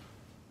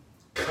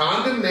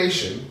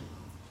 Condemnation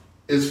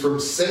is from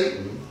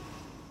Satan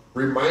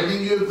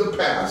reminding you of the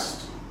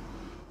past,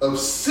 of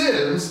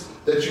sins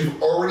that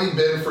you've already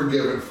been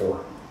forgiven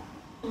for.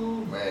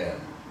 Ooh, man.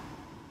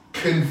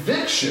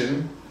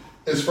 Conviction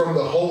is from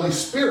the Holy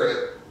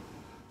Spirit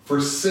for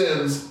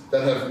sins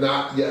that have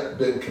not yet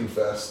been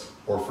confessed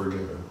or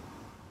forgiven.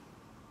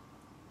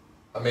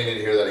 I may need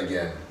to hear that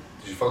again.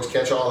 Did you folks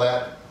catch all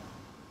that?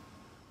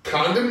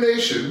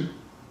 Condemnation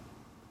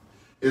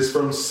is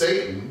from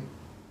Satan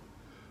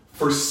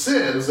for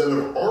sins that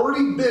have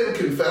already been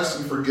confessed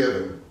and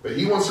forgiven, but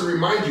he wants to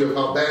remind you of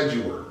how bad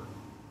you were.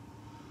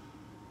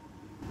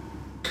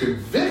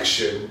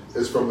 Conviction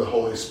is from the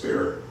Holy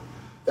Spirit.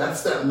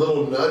 That's that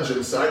little nudge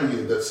inside of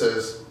you that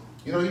says,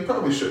 you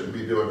probably shouldn't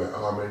be doing that.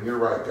 Oh man, you're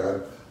right,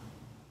 God.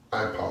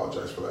 I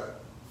apologize for that.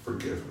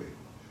 Forgive me.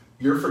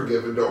 You're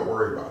forgiven. Don't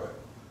worry about it.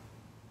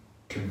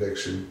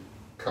 Conviction,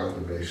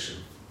 condemnation.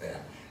 Yeah.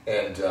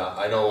 And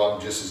I know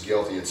I'm just as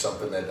guilty. It's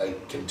something that I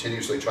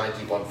continuously try and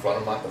keep on the front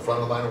of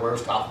mind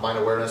awareness, top of mind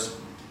awareness,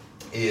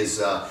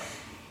 is I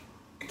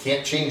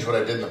can't change what I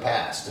did in the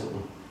past. Mm-hmm.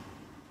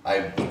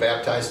 I was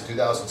baptized in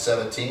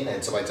 2017,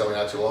 and somebody told me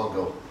not too long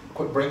ago,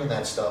 quit bringing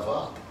that stuff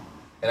up.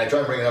 And I try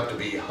and bring it up to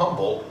be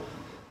humble,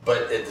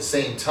 but at the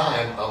same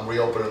time, I'm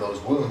reopening those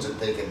wounds and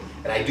thinking,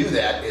 and I do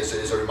that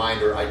as a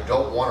reminder, I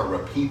don't want to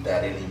repeat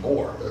that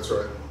anymore. That's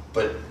right.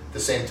 But at the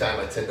same time,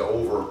 I tend to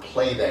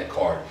overplay that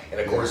card. And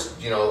of course,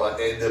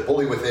 the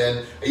bully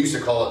within, I used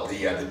to call it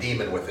the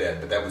demon within,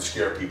 but that would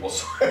scare people,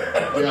 so I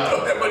don't do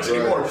that much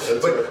anymore.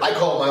 But I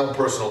call it my own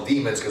personal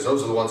demons because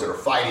those are the ones that are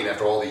fighting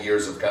after all the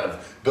years of kind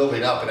of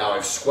building up, and now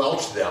I've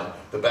squelched them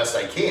the best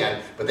I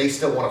can, but they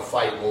still want to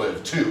fight and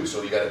live too.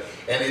 So you got to,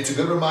 and it's a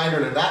good reminder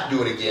to not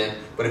do it again,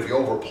 but if you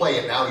overplay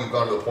it, now you've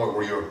gone to the point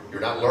where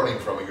you're not learning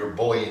from it, you're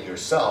bullying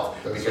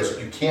yourself. That's because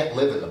you can't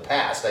live in the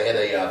past. I had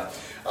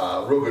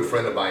a real good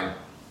friend of mine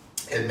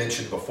had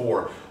mentioned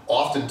before,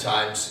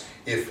 oftentimes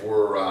if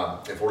we're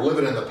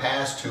living in the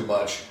past too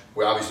much,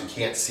 we obviously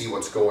can't see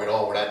what's going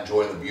on. We're not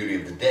enjoying the beauty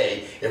of the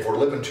day. If we're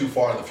living too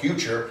far in the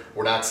future,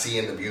 we're not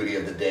seeing the beauty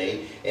of the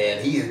day.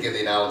 And he gave the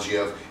analogy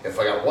of, if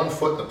I got 1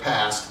 foot in the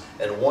past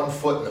and 1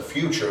 foot in the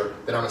future,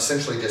 then I'm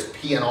essentially just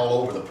peeing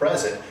all over the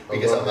present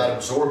because I'm not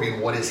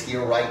absorbing what is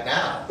here right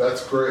now.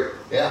 That's great.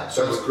 Yeah.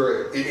 So that's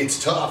great.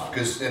 It's tough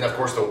because, and of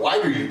course, the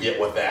wider you get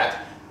with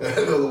that,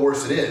 the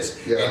worse it is.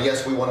 Yeah. And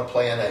yes, we want to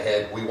plan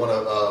ahead. We want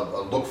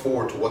to look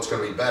forward to what's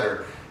going to be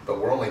better. But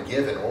we're only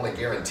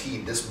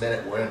guaranteed this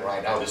minute we're in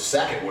right now, this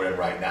second we're in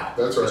right now.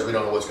 That's right. Because we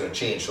don't know what's going to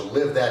change. So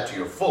live that to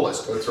your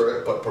fullest. That's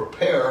right. But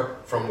prepare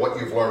from what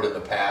you've learned in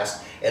the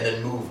past, and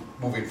then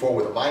moving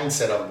forward with a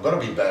mindset of I'm going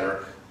to be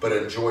better, but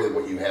enjoy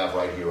what you have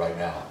right here, right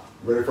now.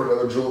 Ready for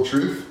another jewel of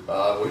truth?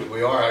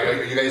 We are.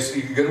 Are you guys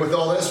good with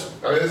all this?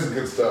 I mean, this is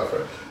good stuff.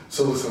 Right?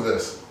 So listen to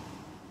this.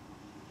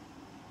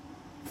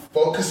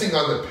 Focusing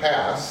on the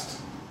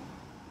past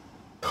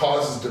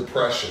causes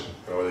depression.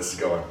 Oh, this is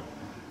going.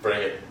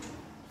 Bring it.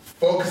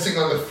 Focusing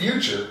on the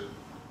future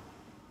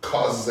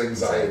causes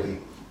anxiety.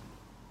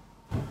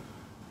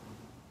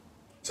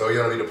 So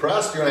you're going to be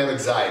depressed, you're going to have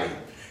anxiety.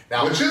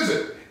 Now, which is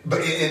it?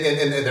 But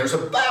and there's a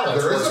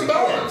balance. There is a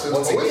balance. It's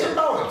always a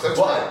balance. That's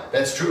right.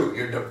 That's true.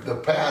 The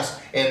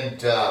past, and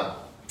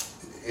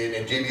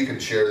Jamie, you can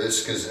share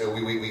this because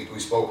we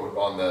spoke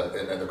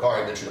in the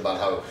car. I mentioned about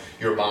how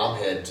your mom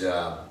had.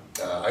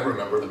 I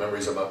remember the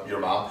memories of your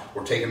mom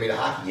were taking me to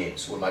hockey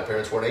games when my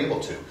parents weren't able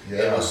to.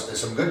 Yeah. It was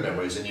some good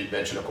memories. And you'd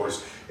mentioned, of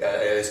course,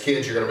 as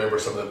kids, you're going to remember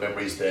some of the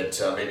memories that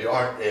maybe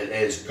aren't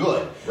as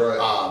good.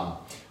 Right.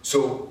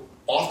 So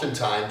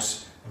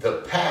oftentimes, the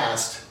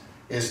past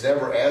is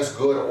never as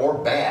good or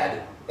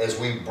bad as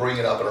we bring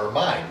it up in our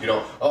mind. You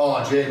know,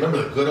 oh, Jay,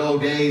 remember the good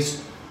old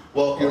days?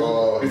 Well,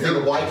 you're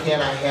thinking, why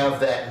can't I have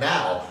that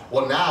now?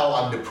 Well, now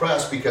I'm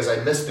depressed because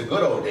I missed the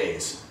good old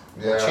days.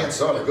 Yeah. Well,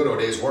 chances are the good old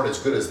days weren't as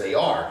good as they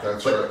are.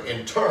 That's but right.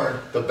 in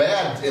turn, the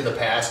bad in the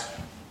past,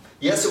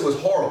 yes, it was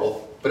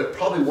horrible, but it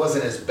probably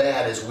wasn't as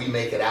bad as we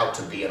make it out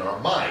to be in our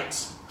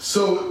minds.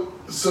 So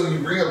you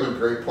bring up a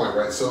great point,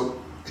 right? So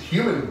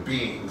human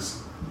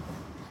beings,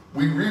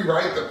 we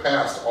rewrite the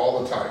past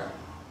all the time.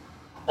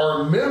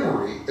 Our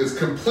memory is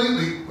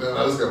completely, man,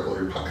 I was going to blow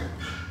your mind.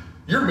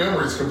 Your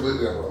memory is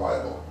completely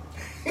unreliable.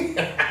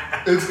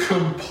 It's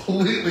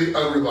completely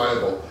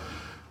unreliable.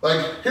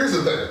 Like, here's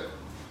the thing.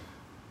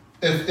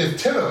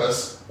 If 10 of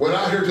us went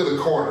out here to the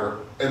corner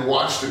and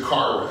watched a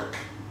car wreck,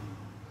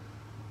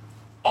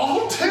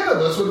 all 10 of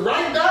us would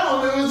write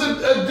down it was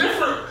a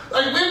different,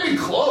 like, maybe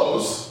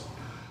close,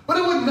 but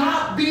it would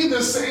not be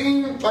the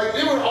same, like,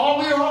 we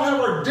all have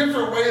our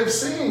different way of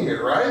seeing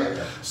it, right?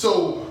 Yeah.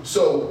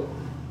 So,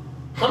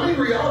 how many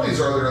realities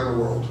are there in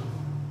the world?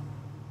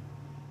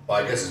 Well,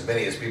 I guess as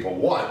many as people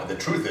want, but the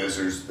truth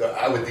is,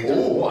 I would think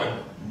there's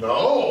one.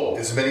 No.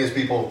 As many as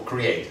people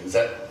create. Is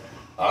that,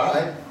 all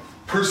right?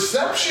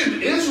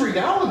 Perception is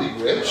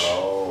reality, Rich.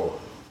 Oh.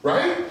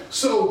 Right?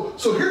 So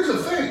here's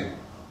the thing.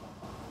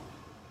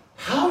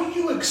 How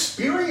you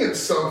experience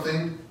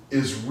something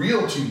is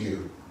real to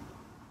you.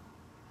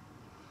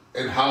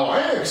 And how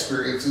I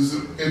experience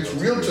it's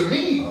real to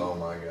me. Oh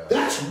my God.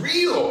 That's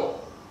real.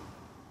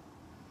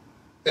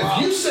 Wow.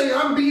 If you say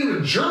I'm being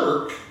a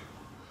jerk,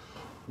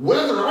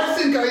 whether I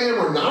think I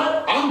am or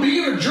not, I'm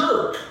being a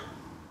jerk.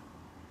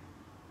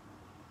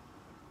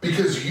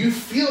 Because you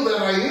feel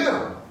that I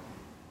am.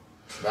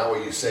 It's not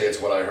what you say,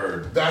 it's what I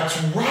heard.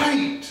 That's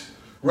right.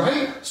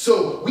 Right?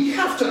 So we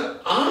have to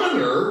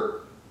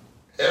honor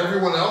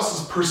everyone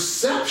else's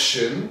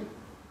perception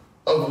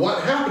of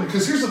what happened.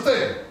 Because here's the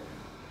thing.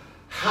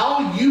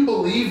 How you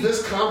believe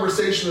this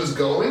conversation is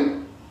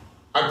going,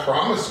 I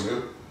promise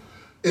you,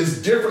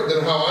 is different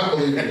than how I'm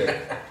believing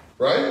it.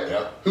 Right?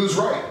 Yeah. Who's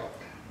right?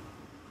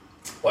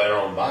 Well, in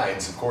our own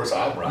minds, of course,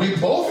 I'm right. We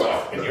both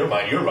are. In your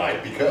mind, you're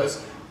right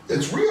because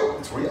it's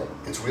real. it's real.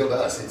 It's real to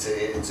us.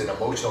 It's an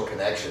emotional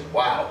connection.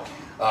 Wow.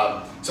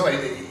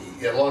 Somebody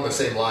along the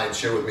same lines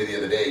shared with me the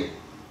other day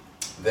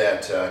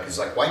that because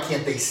like, why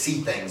can't they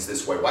see things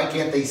this way? Why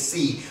can't they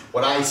see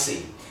what I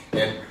see?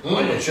 And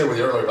I shared with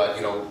you earlier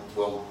about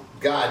well,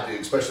 God,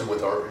 especially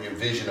with your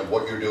vision of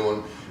what you're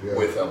doing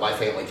with My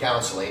Family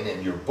Counseling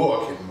and your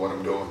book and what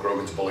I'm doing with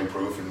Grogan's Bully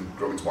Proof and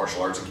Grogan's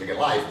Martial Arts and Kicking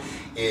Life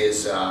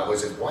was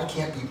why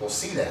can't people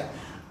see that?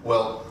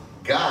 Well,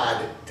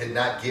 God did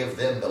not give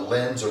them the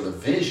lens or the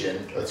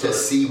vision to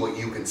see what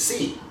you can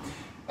see.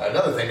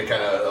 Another thing that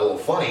kind of a little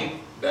funny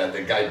that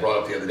the guy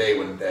brought up the other day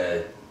when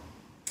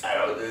I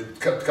don't know, a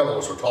couple of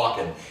us were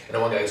talking, and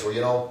then one guy said,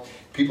 well,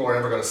 people are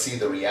never going to see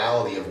the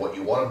reality of what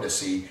you want them to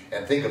see.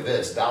 And think of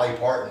this, Dolly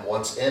Parton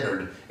once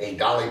entered a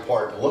Dolly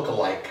Parton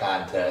look-alike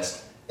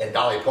contest, and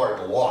Dolly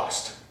Parton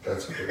lost.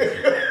 That's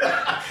crazy.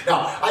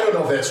 Now, I don't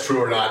know if that's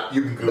true or not.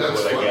 You can Google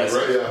That's it, funny, I guess.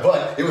 right? Yeah.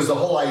 But it was the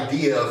whole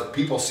idea of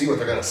people see what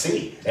they're going to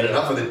see. And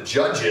enough of the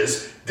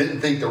judges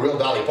didn't think the real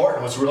Dolly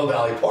Parton was real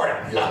Dolly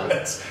Parton. Yeah.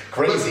 That's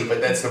crazy,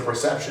 but that's the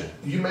perception.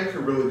 You make a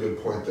really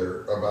good point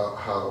there about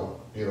how,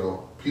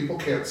 people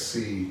can't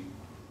see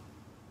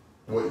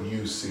what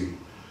you see.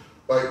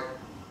 Like,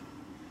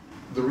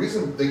 the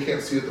reason they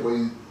can't see it the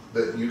way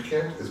that you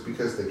can is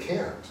because they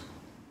can't.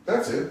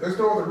 That's it. There's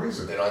no other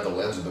reason. They don't have the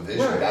lens of the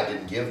vision. Right. God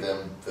didn't give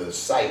them the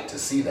sight to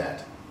see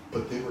that.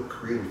 But they were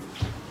created.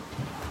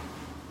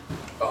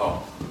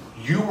 Uh-oh.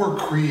 You were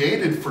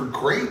created for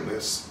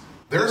greatness.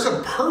 There's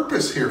a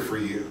purpose here for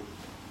you.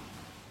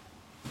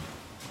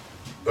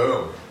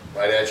 Boom.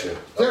 Right at you.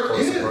 There Up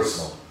close is. and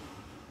personal.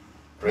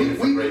 Created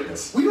for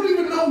greatness. We don't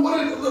even know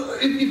what it...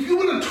 If you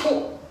would have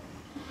told...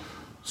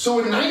 So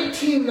in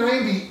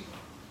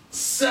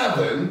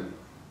 1997...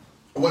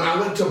 when I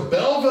went to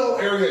Belleville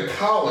Area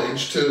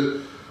College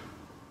to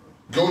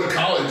go to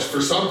college for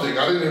something,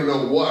 I didn't even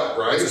know what,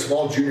 right? It's a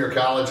small junior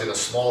college in a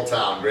small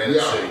town,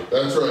 Granite City. Yeah,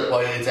 that's right.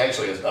 Well, it's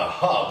actually a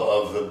hub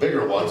of the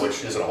bigger one,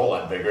 which isn't a whole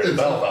lot bigger, in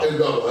Belleville. In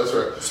Belleville, that's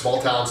right.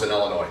 Small towns in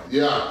Illinois.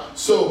 Yeah.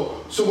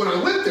 So when I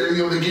went there,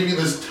 they give you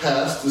this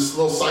test, this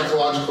little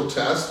psychological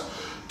test,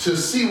 to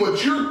see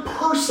what your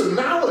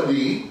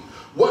personality,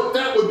 what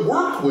that would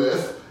work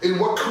with in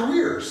what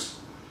careers.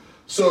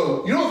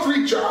 So,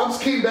 3 jobs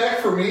came back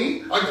for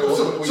me?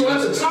 So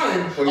at the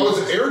time, I was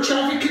an air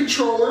traffic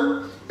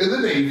controller in the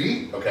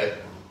Navy. Okay.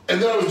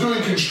 And then I was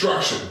doing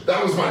construction.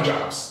 That was my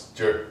jobs.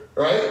 Sure.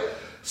 Right?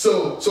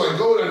 So I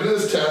go and I do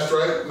this test,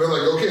 right? And they're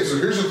like, okay, so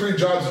here's the 3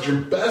 jobs that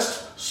you're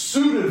best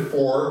suited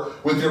for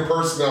with your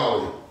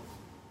personality.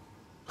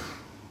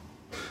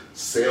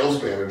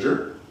 Sales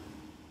manager,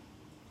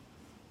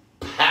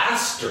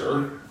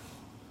 pastor,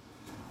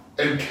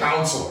 and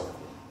counselor.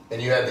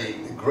 And you had the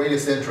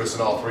greatest interest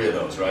in all 3 of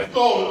those, right?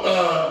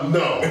 Oh,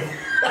 no.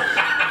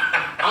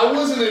 I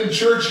wasn't in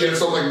church yet,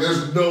 so I'm like,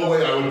 there's no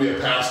way I would be a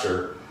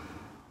pastor.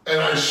 And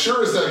I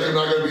sure as heck am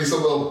not going to be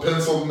some little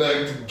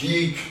pencil-necked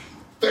geek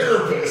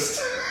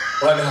therapist.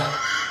 Why not?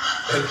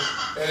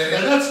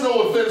 And that's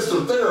no offense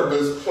to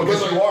therapists. Well,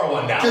 because you are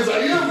one now. Because I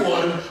am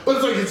one, but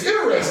it's like, it's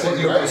interesting. Well,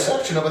 your right?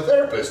 perception of a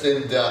therapist.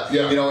 And, Yeah.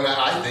 and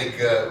I think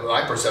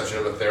my perception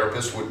of a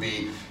therapist would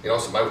be,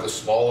 somebody with a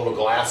small little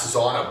glasses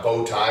on, a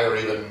bow tie, or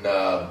even...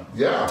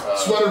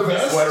 sweater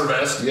vest. Sweater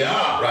vest.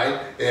 Yeah. Right?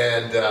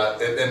 And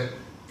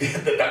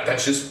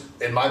that's just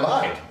in my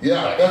mind.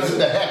 Yeah. Like, who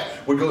the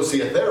heck would go see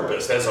a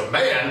therapist? As a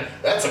man,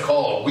 that's a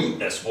call of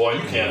weakness, boy.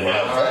 You can't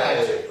have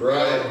that.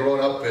 Right.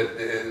 Growing up,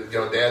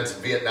 Dad's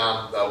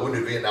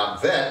wounded Vietnam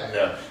vet,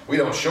 and we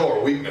don't show our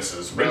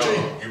weaknesses. Richie,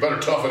 you better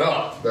toughen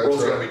up. The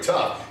world's going to be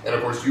tough. And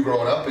of course, you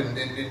growing up, and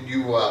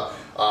you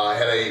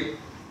had a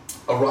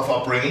rough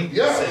upbringing,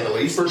 to say the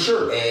least. For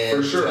sure.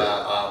 And, for sure.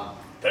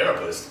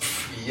 Therapist.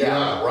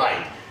 Yeah,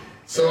 right.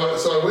 So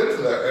I went to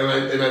that,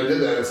 and I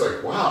did that. It's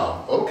like,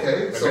 wow,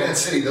 okay. So Granite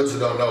City, those who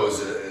don't know, is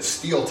a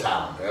steel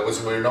town. That was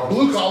we were known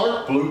blue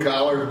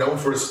collar, known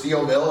for a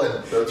steel mill.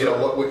 And That's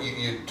what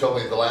you told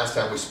me the last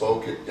time we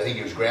spoke. I think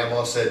your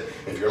grandma said,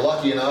 if you're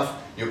lucky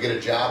enough, you'll get a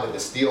job at the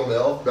steel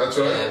mill. That's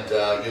right.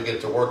 And you'll get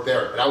to work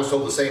there. And I was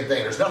told the same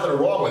thing. There's nothing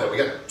wrong with it. We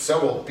got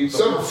several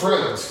people,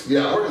 friends,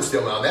 work at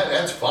steel mill. And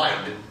that's fine.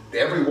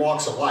 Every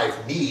walks of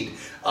life need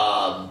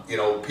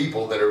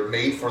people that are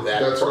made for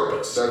that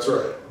purpose. That's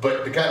right.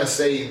 But to kind of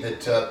say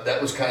that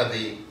that was kind of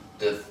the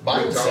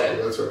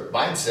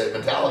mindset,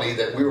 mentality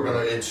that we were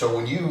going to. And so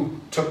when you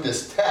took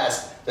this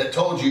test that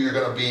told you you're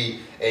going to be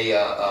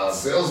a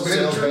sales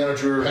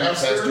manager,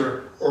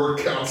 pastor, or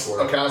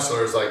counselor. A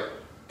counselor is like,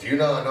 do you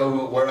not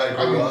know where I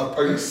grew up?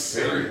 Are you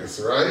serious,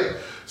 right?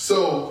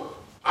 So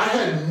I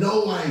had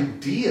no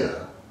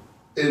idea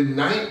in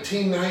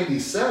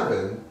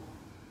 1997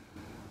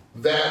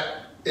 that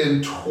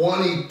in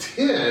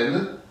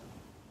 2010,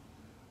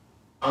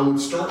 I would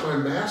start my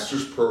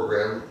master's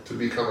program to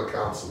become a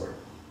counselor.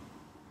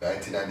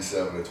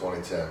 1997 to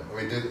 2010.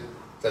 We did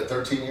that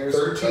 13 years?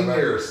 13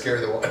 years.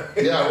 Carry the one.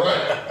 Yeah,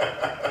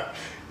 right.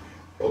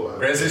 Hold on.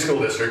 Granite City School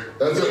District.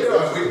 That's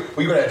it.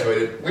 We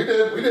graduated. We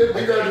did. We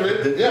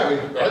graduated. Yeah,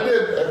 I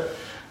did.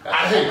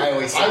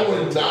 I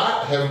would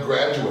not have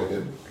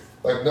graduated.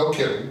 Like, no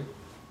kidding.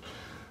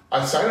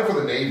 I signed up for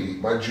the Navy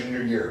my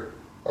junior year,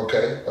 of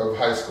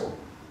high school.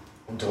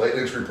 Delayed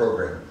entry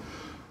program.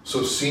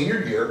 So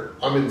senior year,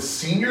 I'm in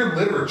senior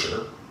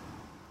literature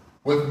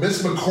with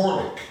Miss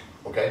McCormick.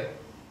 Okay.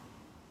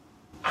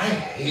 I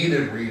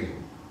hated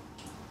reading.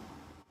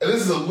 And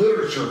this is a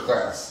literature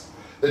class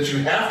that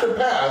you have to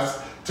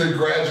pass to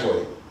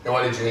graduate. And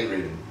why did you hate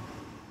reading?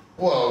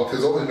 Well,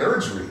 because only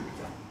nerds read.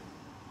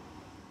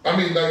 I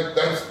mean,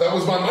 that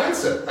was my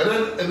mindset.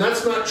 And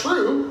that's not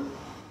true,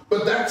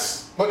 but that's...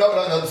 But no,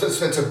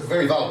 that's a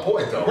very valid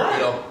point, though.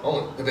 Right.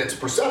 It's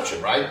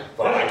perception, right?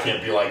 But I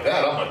can't be like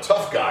that. I'm a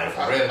tough guy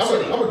from Granite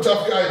City. I'm a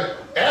tough guy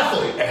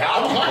athlete. I'm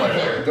a hockey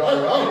player.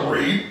 I don't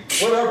read.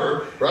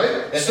 Whatever,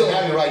 right? And so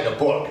now you're writing a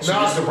book. So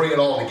just to bring it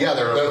all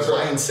together, that's the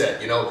right. mindset,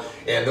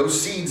 and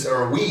those seeds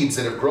or weeds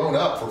that have grown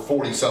up for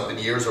 40-something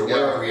years or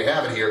whatever you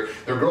have it here,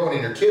 they're growing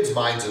in your kids'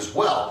 minds as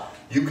well.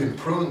 You can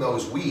prune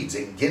those weeds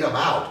and get them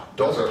out.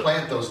 Don't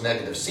plant those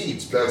negative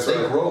seeds because they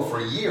grow for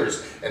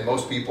years, and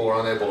most people are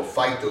unable to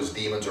fight those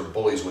demons or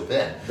bullies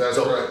within. That's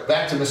right.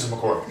 Back to Mrs.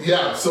 McCormick.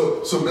 Yeah. So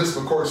Miss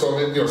McCormick. So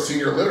I'm in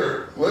senior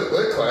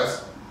lit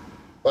class.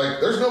 Like,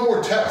 there's no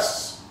more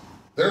tests.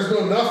 There's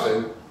no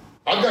nothing.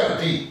 I've got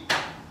a D.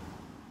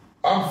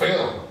 I'm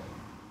failing.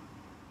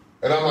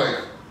 And I'm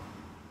like,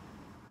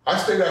 I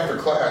stayed after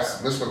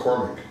class, Miss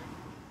McCormick.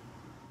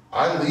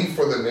 I leave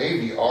for the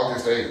Navy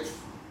August 8th.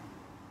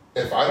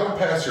 If I don't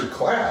pass your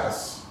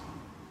class,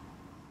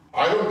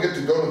 I don't get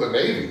to go to the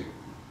Navy.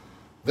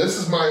 This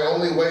is my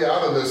only way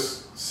out of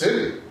this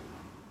city.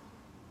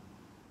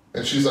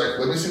 And she's like,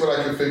 let me see what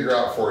I can figure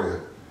out for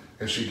you.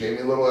 And she gave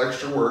me a little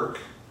extra work,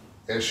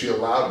 and she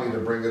allowed me to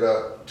bring it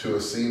up to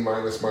a C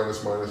minus,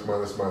 minus, minus,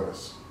 minus,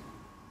 minus.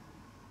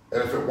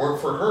 And if it weren't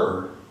for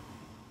her,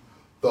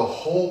 the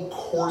whole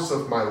course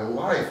of my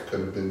life could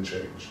have been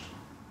changed.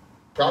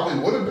 Probably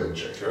would have been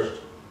changed. Sure.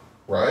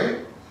 Right?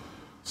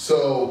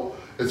 So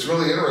it's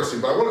really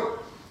interesting. But I want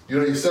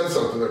to, you said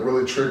something that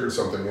really triggered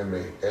something in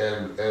me.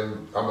 And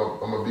I'm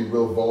going to be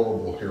real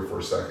vulnerable here for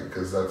a second,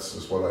 because that's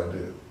just what I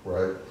do,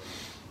 right?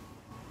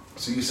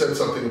 So you said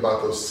something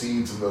about those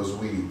seeds and those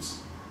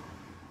weeds.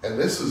 And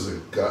this is a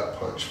gut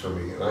punch for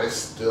me. And I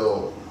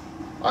still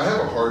I have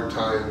a hard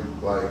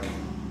time like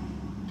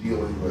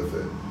dealing with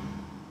it.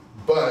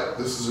 But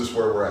this is just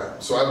where we're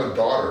at. So I have a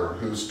daughter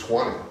who's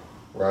 20,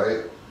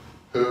 right?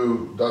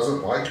 Who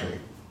doesn't like me,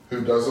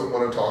 who doesn't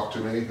want to talk to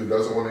me, who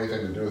doesn't want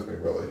anything to do with me,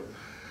 really.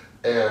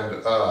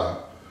 And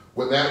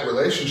when that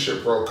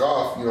relationship broke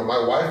off, you know,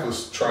 my wife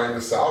was trying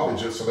to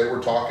salvage it, so they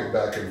were talking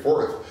back and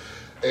forth.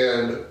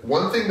 And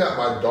one thing that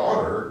my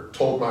daughter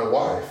told my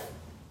wife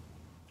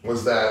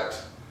was that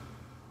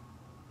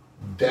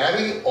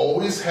Daddy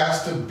always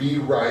has to be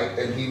right,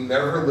 and he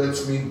never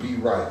lets me be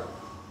right.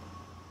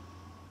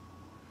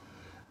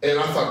 And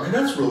I thought, man,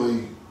 that's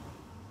really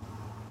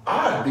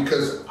odd,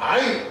 because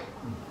I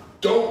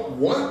don't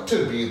want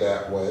to be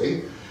that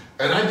way,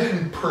 and I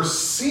didn't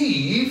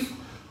perceive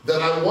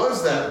that I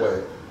was that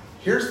way.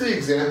 Here's the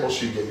example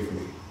she gave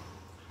me.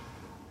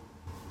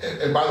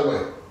 And by the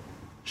way,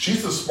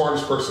 she's the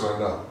smartest person I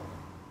know.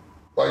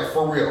 Like,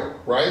 for real,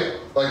 right?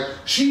 Like,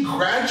 she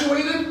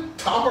graduated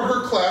top of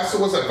her class, so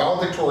was that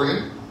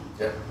valedictorian?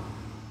 Yeah.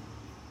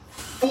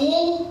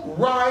 Full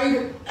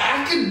ride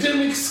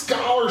academic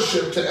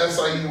scholarship to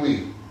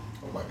SIUE.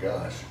 Oh my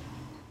gosh.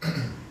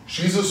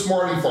 She's a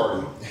smarty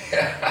farty.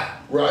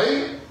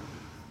 Right?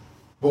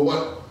 But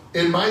what,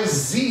 in my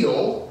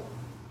zeal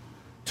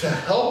to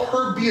help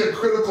her be a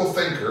critical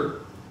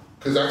thinker,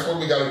 because that's what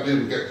we got to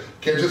do. We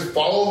can't just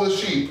follow the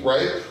sheep,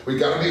 right? We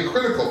got to be a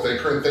critical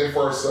thinker and think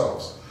for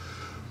ourselves.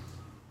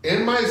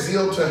 In my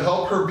zeal to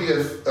help her be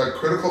a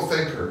critical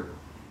thinker,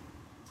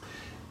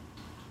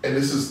 and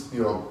this is,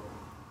 you know,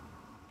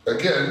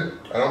 again,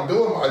 I don't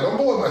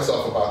bully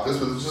myself about this,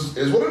 but it just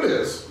is what it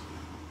is.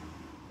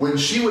 When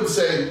she would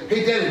say,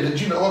 "Hey, Daddy, did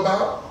you know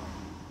about?"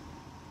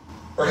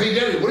 Or, "Hey,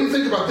 Daddy, what do you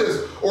think about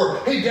this?" Or,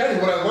 "Hey, Daddy,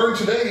 what I learned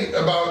today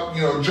about,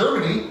 you know,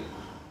 Germany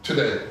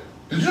today.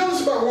 Did you know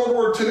this about World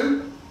War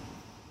II?"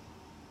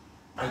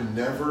 I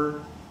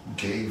never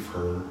gave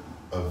her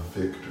a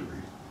victory.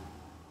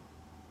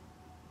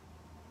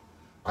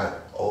 I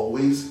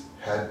always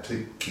had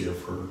to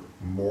give her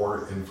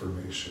more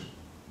information.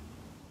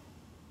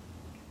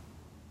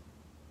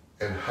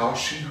 And how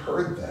she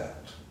heard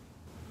that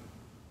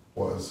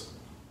was,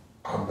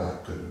 "I'm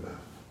not good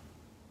enough."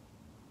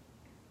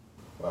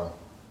 Well,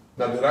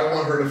 now, did I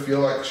want her to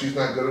feel like she's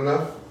not good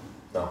enough?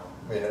 no.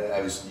 I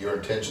mean, your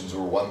intentions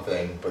were one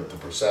thing, but the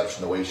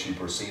perception, the way she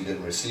perceived it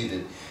and received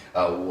it,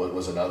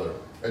 was another.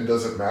 And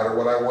does it matter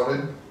what I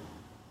wanted?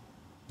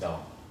 No.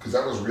 Because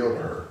that was real to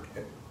her.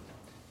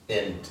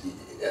 And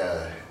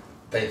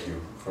thank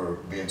you for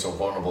being so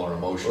vulnerable and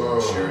emotional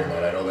and sharing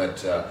that. I know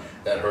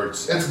that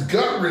hurts. It's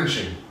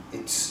gut-wrenching.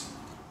 And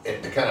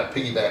to kind of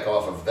piggyback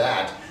off of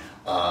that,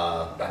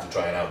 not to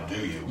try and outdo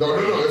you. No,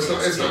 it's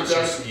not that.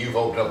 Just, you've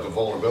opened up the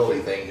vulnerability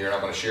thing here, and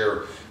I'm going to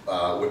share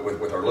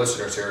with our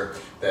listeners here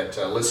that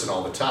listen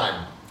all the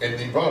time. And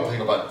the brought up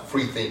thing about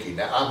free thinking.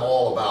 Now, I'm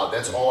all about,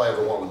 that's all I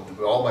ever want with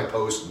all my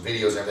posts and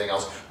videos and everything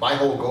else. My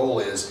whole goal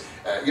is,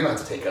 you don't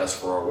have to take us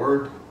for our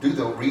word. Do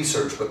the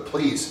research, but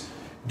please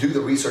do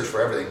the research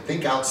for everything.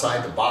 Think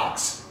outside the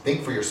box.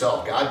 Think for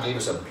yourself. God gave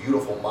us a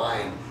beautiful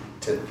mind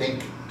to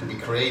think, to be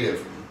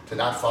creative, to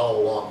not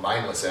follow along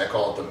mindlessly. I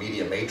call it the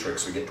media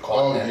matrix. We get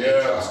caught in that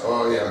matrix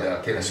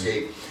and can't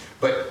escape.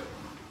 But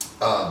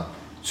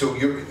so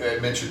you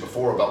mentioned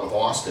before about with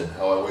Austin,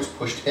 how I always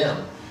pushed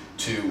him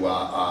to,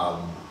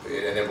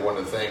 and every one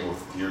of the thing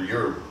with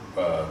you're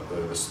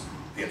the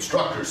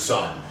instructor's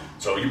son,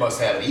 so you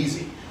must have it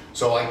easy.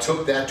 So I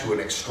took that to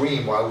an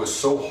extreme where I was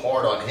so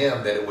hard on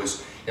him that it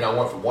was, you know, I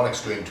went from one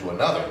extreme to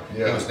another.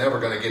 Yeah. He was never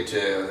going to get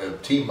to a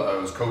team I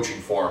was coaching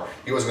for.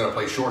 He wasn't going to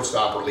play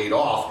shortstop or lead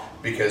off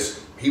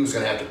because he was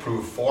going to have to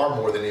prove far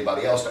more than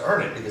anybody else to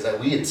earn it, because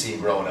we had seen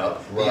growing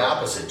up the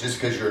opposite.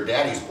 Just because you're a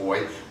daddy's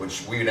boy,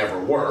 which we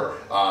never were,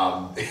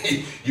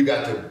 you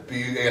got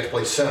to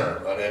play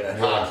center in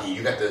hockey.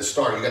 You got to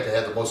start. You got to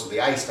have the most of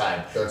the ice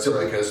time. That's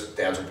simply because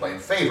dads were playing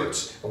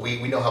favorites. And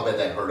we know how bad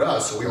that hurt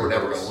us, so we were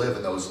never going to live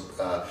in those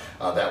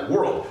that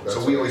world.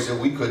 So we always did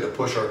what we could to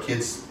push our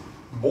kids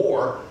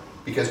more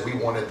because we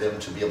wanted them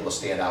to be able to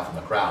stand out from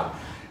the crowd.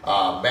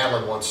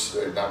 Madeline just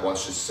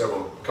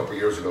a couple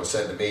years ago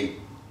said to me,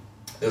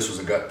 this was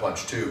a gut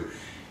punch too.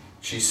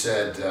 She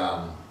said,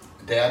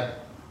 "Dad,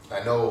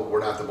 I know we're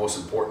not the most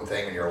important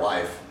thing in your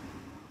life,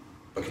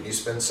 but can you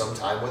spend some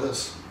time with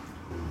us?"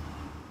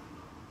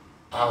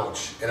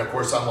 Ouch. And of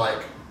course I'm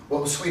like,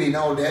 "Well, sweetie,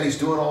 no, Daddy's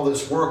doing all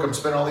this work. I'm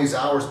spending all these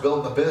hours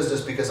building the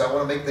business because I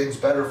want to make things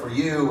better for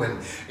you.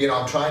 And, you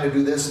know, I'm trying to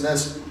do this and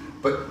this."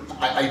 But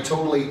I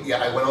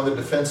went on the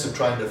defensive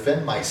trying to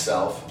defend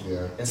myself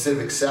instead of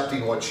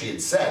accepting what she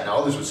had said. Now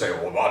others would say,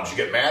 "Well, Bob, did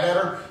you get mad at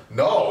her?"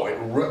 No, it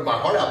ripped my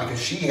heart out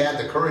because she had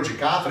the courage and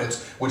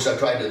confidence, which I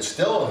tried to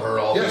instill in her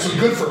all this. Yeah, so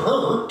good for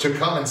her. To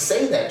come and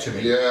say that to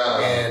me. Yeah.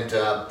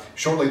 And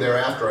shortly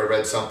thereafter, I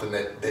read something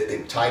that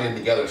they tied in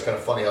together. It's kind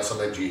of funny how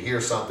sometimes you hear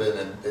something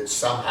and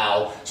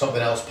somehow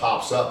something else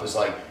pops up. It's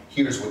like,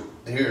 here's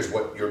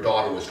what your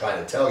daughter was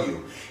trying to tell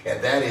you.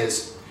 And that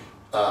is,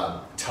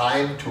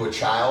 time to a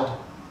child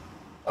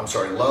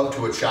love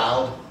to a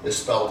child is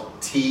spelled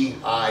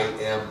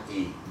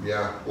T-I-M-E.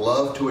 Yeah.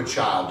 Love to a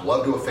child,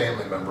 love to a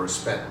family member is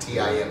spelled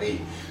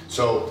T-I-M-E.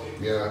 So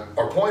yeah.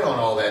 Our point on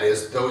all that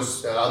is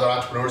those other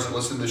entrepreneurs that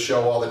listen to the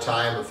show all the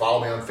time and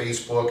follow me on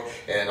Facebook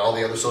and all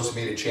the other social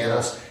media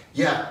channels,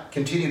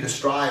 continue to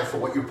strive for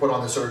what you're put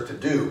on this earth to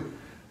do.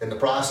 In the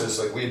process,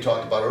 like we had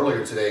talked about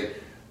earlier today,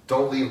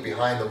 don't leave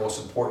behind the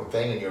most important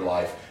thing in your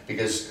life,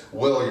 because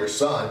Will, your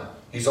son,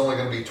 he's only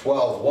going to be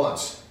 12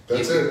 once.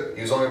 That's it.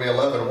 He was only going to be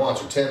 11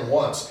 once or 10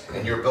 once,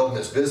 and you're building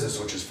this business,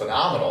 which is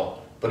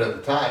phenomenal. But at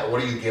the time,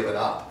 what are you giving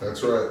up?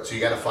 That's right. So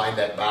you got to find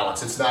that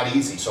balance. It's not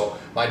easy. So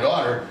my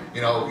daughter,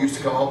 used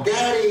to come home,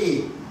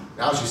 Daddy.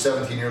 Now she's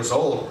 17 years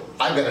old.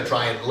 I've got to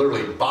try and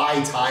literally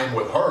buy time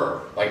with her.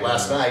 Like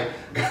last night,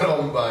 got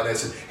home and I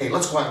said, hey,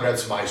 let's go out and grab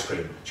some ice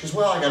cream. She goes,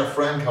 well, I got a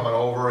friend coming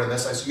over and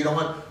this. I said, you know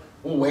what?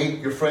 We'll wait,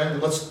 your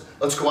friend, let's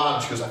go out.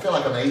 And she goes, I feel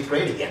like I'm in 8th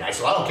grade again. I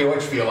said, I don't care what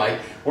you feel like.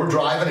 We're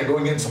driving and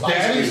going getting some ice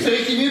cream. Daddy's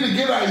taking you to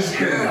get ice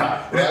cream.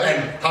 Yeah. Right?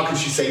 And how can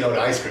she say no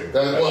to ice cream?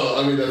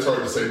 That's hard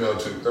to say no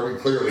to.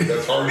 Clearly,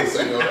 that's hard to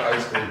say no to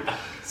ice cream.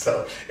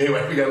 So,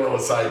 anyway, we got a little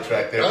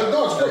sidetracked there.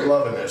 No, it's great. I'm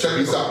loving this. Check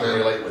this out, man.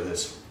 Relate with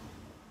this.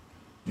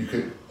 You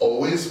can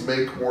always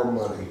make more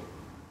money,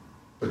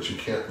 but you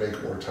can't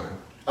make more time.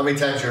 How many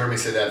times you heard me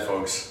say that,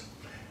 folks?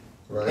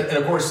 Right. And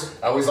of course,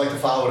 I always like to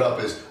follow it up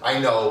is, I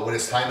know when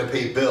it's time to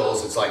pay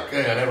bills, it's like,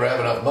 I never have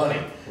enough money.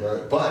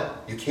 Right.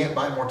 But you can't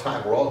buy more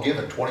time. We're all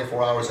given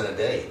 24 hours in a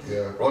day.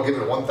 Yeah. We're all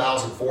given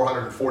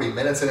 1,440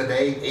 minutes in a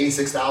day,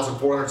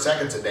 86,400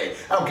 seconds a day.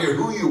 I don't care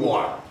who you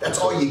are. That's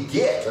all you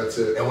get. That's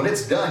it. And when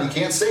it's done, you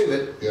can't save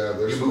it. Yeah,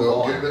 there's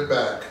no getting it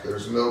back.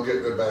 There's no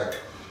getting it back.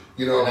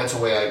 And that's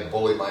the way I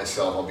bully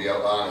myself, I'll be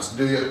honest.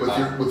 Do you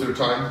with your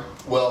time?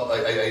 Well,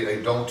 I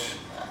don't.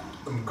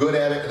 I'm good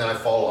at it, and then I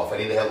fall off. I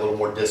need to have a little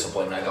more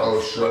discipline. I know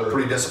I'm a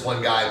pretty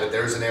disciplined guy, but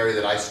there's an area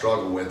that I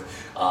struggle with,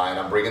 and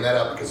I'm bringing that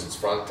up because it's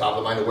top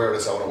of mind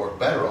awareness I want to work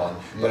better on.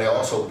 Yeah. But I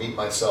also beat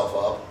myself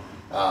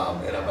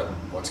up, and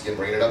I'm once again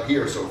bringing it up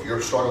here. So if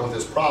you're struggling with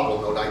this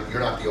problem,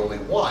 you're not the only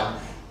one,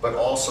 but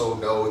also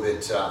know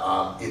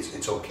that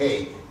it's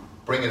okay.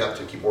 Bring it up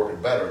to keep working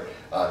better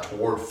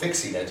toward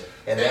fixing it,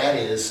 and that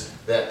is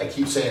that I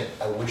keep saying,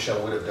 I wish I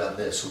would have done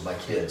this with my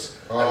kids.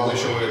 I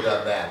wish I would have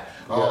done that.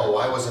 Oh,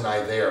 why wasn't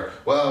I there?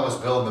 Well, I was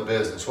building the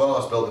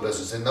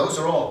business. And those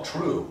are all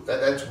true.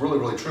 That's really,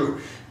 really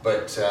true.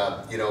 But,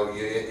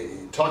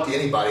 you talk to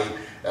anybody,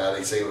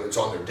 they say it's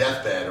on their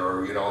deathbed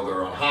or,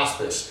 they're on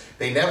hospice.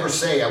 They never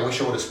say, I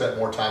wish I would have spent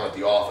more time at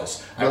the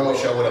office. I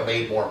wish I would have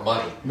made more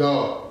money.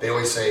 No. They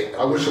always say,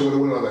 I wish I would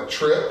have went on that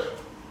trip.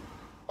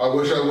 I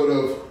wish I would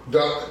have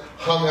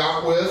hung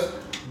out with,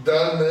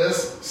 done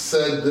this,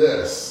 said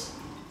this.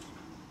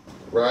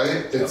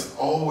 Right? It's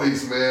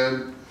always,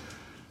 man.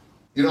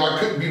 I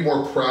couldn't be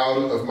more proud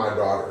of my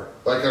daughter.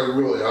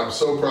 I'm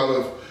so proud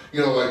of,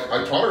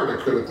 I taught her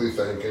to critically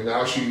think, and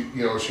now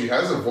she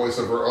has a voice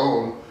of her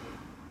own,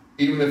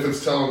 even if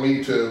it's telling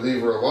me to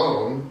leave her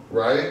alone,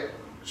 right?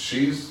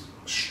 She's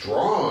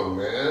strong,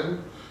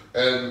 man,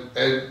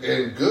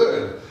 and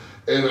good.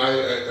 And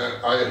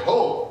I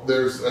hope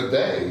there's a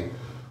day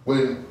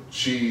when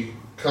she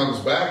comes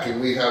back and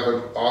we have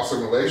an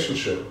awesome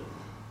relationship.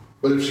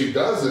 But if she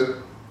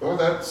doesn't, well,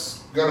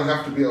 that's going to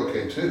have to be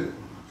okay too.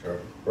 Sure.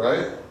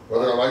 Right?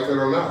 Whether I like it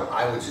or not.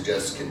 I would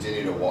suggest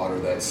continue to water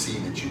that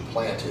seed that you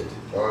planted.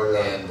 Oh, yeah.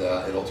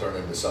 And it'll turn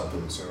into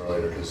something sooner or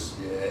later. Because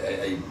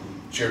I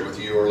shared with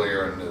you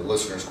earlier and the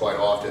listeners quite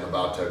often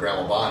about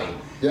Grandma Bonnie.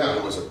 Yeah.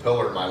 It was a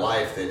pillar in my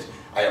life that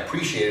I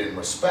appreciated and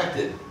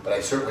respected, but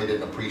I certainly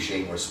didn't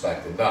appreciate and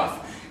respect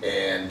enough.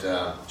 And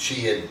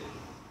she had,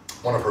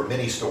 one of her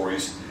mini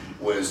stories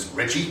was,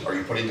 Richie, are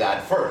you putting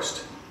God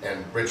first?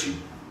 And Richie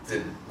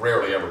did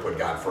rarely ever put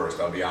God first,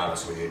 I'll be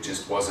honest with you. It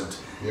just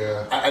wasn't.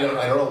 Yeah. I don't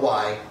know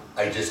why.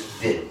 I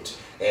just didn't.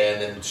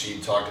 And then she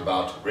talked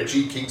about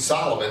Richie, King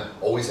Solomon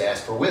always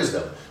asked for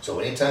wisdom. So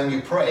anytime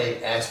you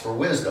pray, ask for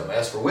wisdom,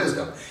 ask for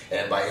wisdom.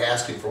 And by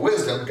asking for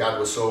wisdom, God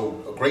was so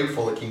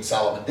grateful that King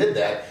Solomon did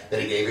that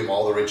he gave him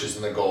all the riches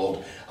and the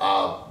gold.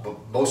 But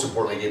most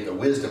importantly, he gave him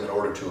the wisdom in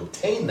order to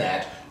obtain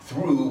that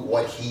through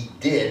what he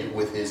did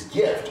with his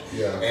gift.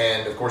 Yeah.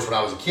 And of course, when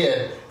I was a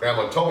kid,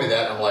 Grandma told me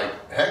that, and I'm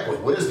like, heck with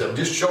wisdom,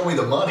 just show me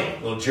the money.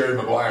 Little Jerry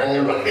Maguire.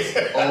 Always.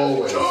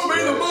 Always. Show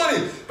me the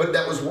money. But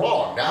that was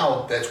wrong.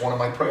 Now, that's one of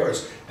my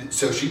prayers.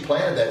 So she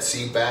planted that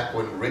seed back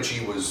when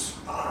Richie was,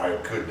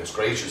 goodness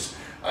gracious,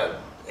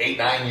 8,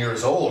 9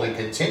 years old, and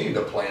continued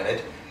to plant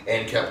it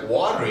and kept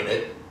watering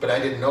it. But I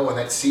didn't know when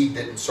that seed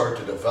didn't start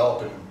to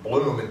develop and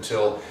bloom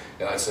until,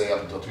 and I say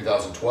up until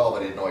 2012, I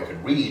didn't know I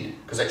could read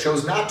because I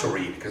chose not to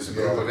read because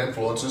the group of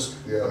influences,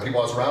 the people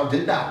I was around,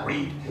 did not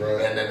read.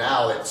 Right. And then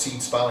now that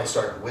seed's finally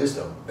started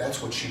wisdom.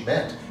 That's what she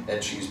meant.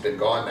 And she's been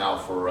gone now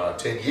for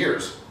 10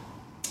 years.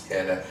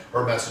 And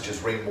her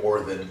messages ring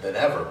more than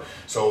ever.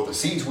 So the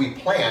seeds we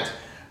plant,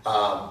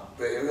 kind of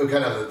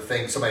the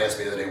thing, somebody asked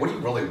me the other day, what do you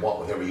really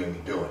want with everything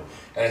you're doing?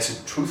 And I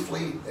said,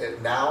 truthfully,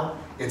 now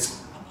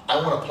I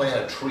want to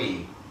plant a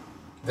tree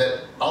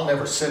that I'll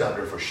never sit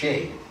under for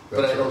shade,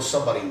 but I know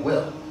somebody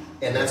will.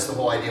 And that's the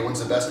whole idea.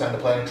 When's the best time to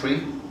plant a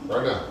tree?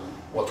 Right now.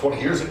 Well,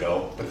 20 years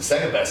ago, but the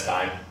second best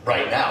time,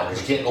 right now,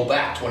 because you can't go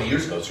back 20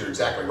 years ago, so you're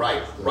exactly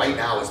right. Right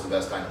now is the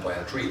best time to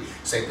plant a tree.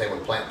 Same thing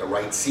with planting the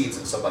right seeds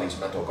in somebody's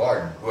mental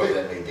garden, whoever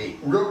that may be.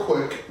 Real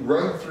quick,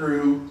 run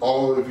through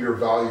all of your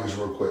values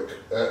real quick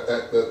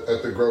at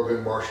the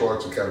Grogan Martial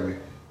Arts Academy.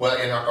 Well,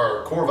 in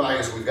our core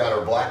values, we've got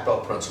our black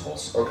belt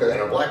principles. Okay.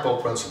 And our black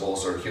belt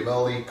principles are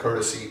humility,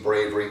 courtesy,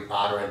 bravery,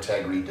 honor,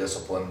 integrity,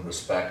 discipline,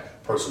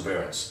 respect,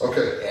 perseverance.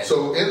 Okay, And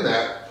so in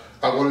that,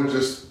 I want to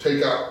just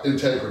take out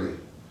integrity.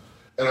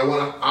 And I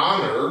want to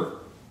honor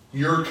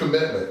your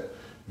commitment.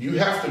 You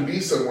have to be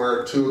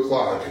somewhere at 2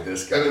 o'clock. Look at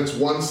this guy. And it's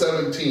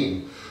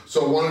 1:17.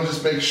 So I want to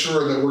just make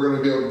sure that we're going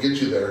to be able to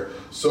get you there.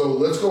 So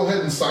let's go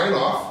ahead and sign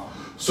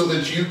off so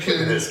that you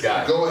can This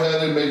guy. go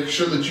ahead and make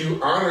sure that you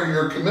honor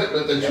your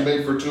commitment that you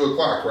made for 2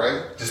 o'clock,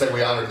 right? just like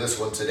we honored this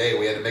one today,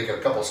 we had to make a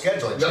couple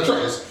scheduling That's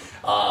changes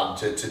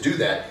to do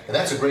that. And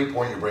that's a great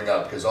point you bring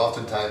up, because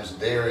oftentimes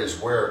there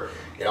is where,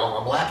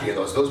 I'm lacking in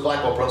those. Those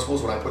black belt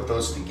principles, when I put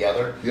those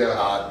together,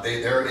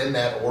 they're in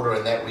that order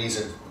and that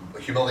reason.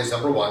 Humility is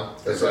number one,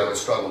 because I would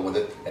struggle with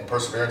it, and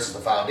perseverance is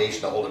the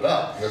foundation to hold it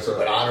up. That's right.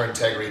 But honor,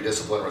 integrity,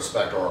 discipline,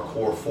 respect are our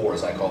core four,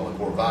 as I call them, the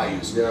core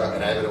values. Yeah.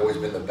 And I haven't always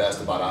been the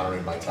best about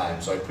honoring my time.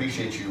 So I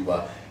appreciate you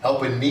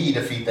helping me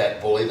defeat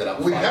that bully that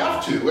I'm We fighting.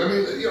 have to. I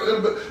mean,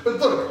 but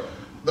look,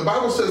 the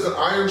Bible says that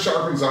iron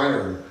sharpens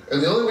iron. And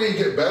the only way you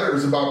get better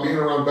is about being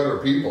around better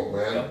people,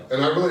 man. Yep.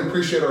 And I really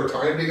appreciate our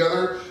time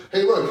together.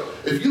 Hey, look,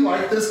 if you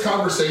like this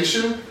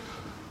conversation,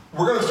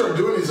 we're going to start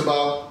doing these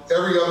about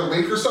every other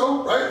week or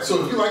so, right?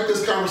 So if you like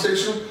this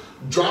conversation,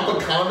 drop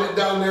a comment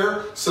down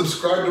there,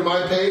 subscribe to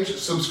my page,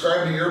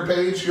 subscribe to your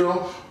page.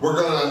 We're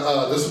going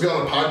to, this will be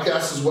on a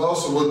podcast as well,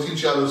 so we'll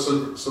teach you how to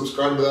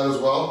subscribe to that as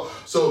well.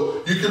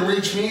 So you can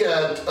reach me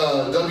at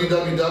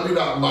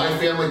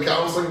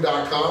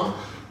www.myfamilycounseling.com.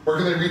 Where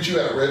can they reach you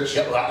at, Rich?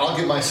 Yep, I'll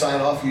give my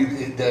sign off. You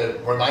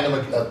remind them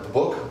of the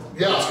book.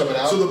 Yeah, It's coming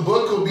out. So the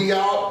book will be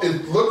out,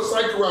 it looks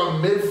like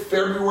around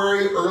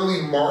mid-February,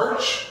 early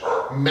March.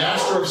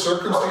 Master of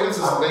Circumstance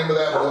is the name of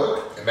that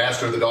book. And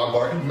Master of the Dog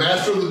Barking.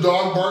 Master of the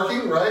Dog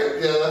Barking, right?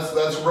 Yeah,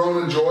 that's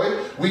Rona Joy.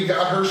 We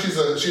got her.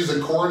 She's a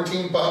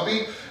quarantine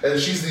puppy, and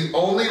she's the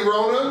only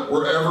Rona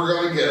we're ever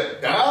gonna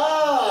get.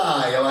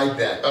 I like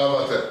that. How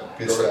about that?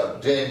 Good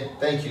stuff. Jane,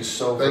 thank you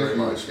so very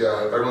much. Yeah,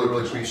 I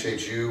really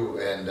appreciate you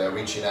and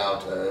reaching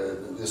out.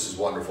 This is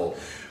wonderful.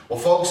 Well,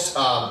 folks,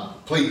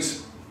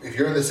 please, if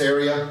you're in this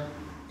area,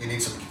 you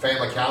need some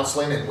family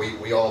counseling, and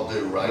we all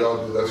do, right? We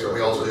all do, that's right.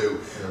 We all do.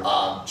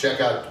 Yeah. Check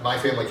out My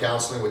Family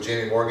Counseling with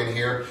Jamie Morgan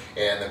here,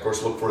 and of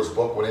course, look for his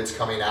book when it's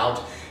coming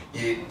out.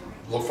 You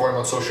look for him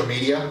on social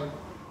media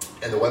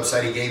and the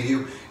website he gave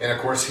you. And of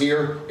course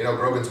here,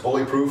 Grogan's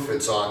Bully Proof.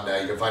 It's on,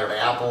 you can find it on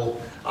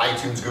Apple,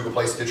 iTunes, Google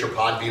Play, Stitcher,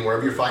 Podbean,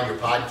 wherever you find your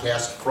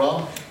podcast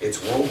from.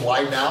 It's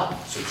worldwide now,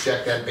 so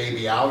check that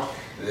baby out.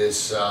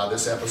 This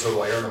episode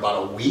will air in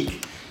about a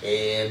week.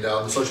 And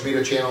on the social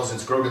media channels,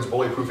 it's Grogan's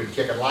Bully Proof and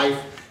Kickin'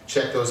 Life.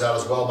 Check those out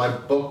as well. My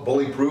book,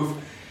 Bully Proof,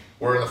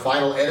 we're in the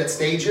final edit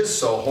stages,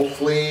 so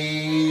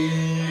hopefully,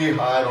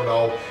 I don't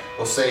know,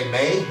 we'll say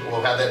May,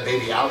 we'll have that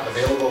baby out and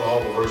available in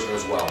audible version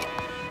as well.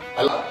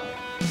 I love it.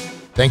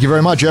 Thank you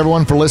very much,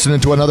 everyone, for listening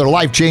to another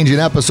life-changing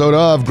episode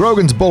of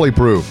Grogan's Bully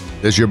Proof.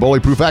 This is your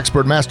Bully Proof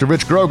expert, Master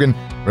Rich Grogan,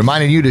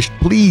 reminding you to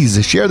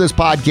please share this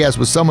podcast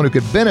with someone who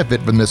could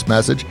benefit from this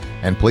message.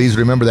 And please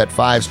remember that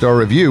 5-star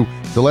review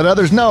to let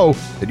others know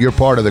that you're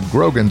part of the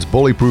Grogan's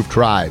Bully Proof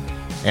tribe.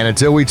 And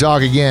until we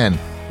talk again,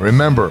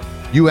 remember,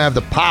 you have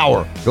the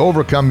power to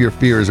overcome your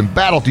fears and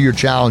battle through your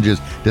challenges,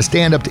 to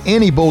stand up to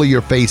any bully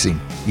you're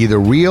facing, either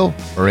real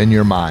or in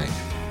your mind.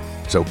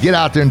 So get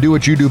out there and do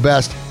what you do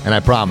best, and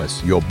I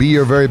promise you'll be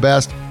your very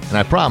best, and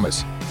I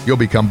promise you'll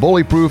become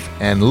bully-proof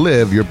and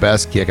live your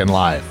best kickin'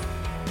 life.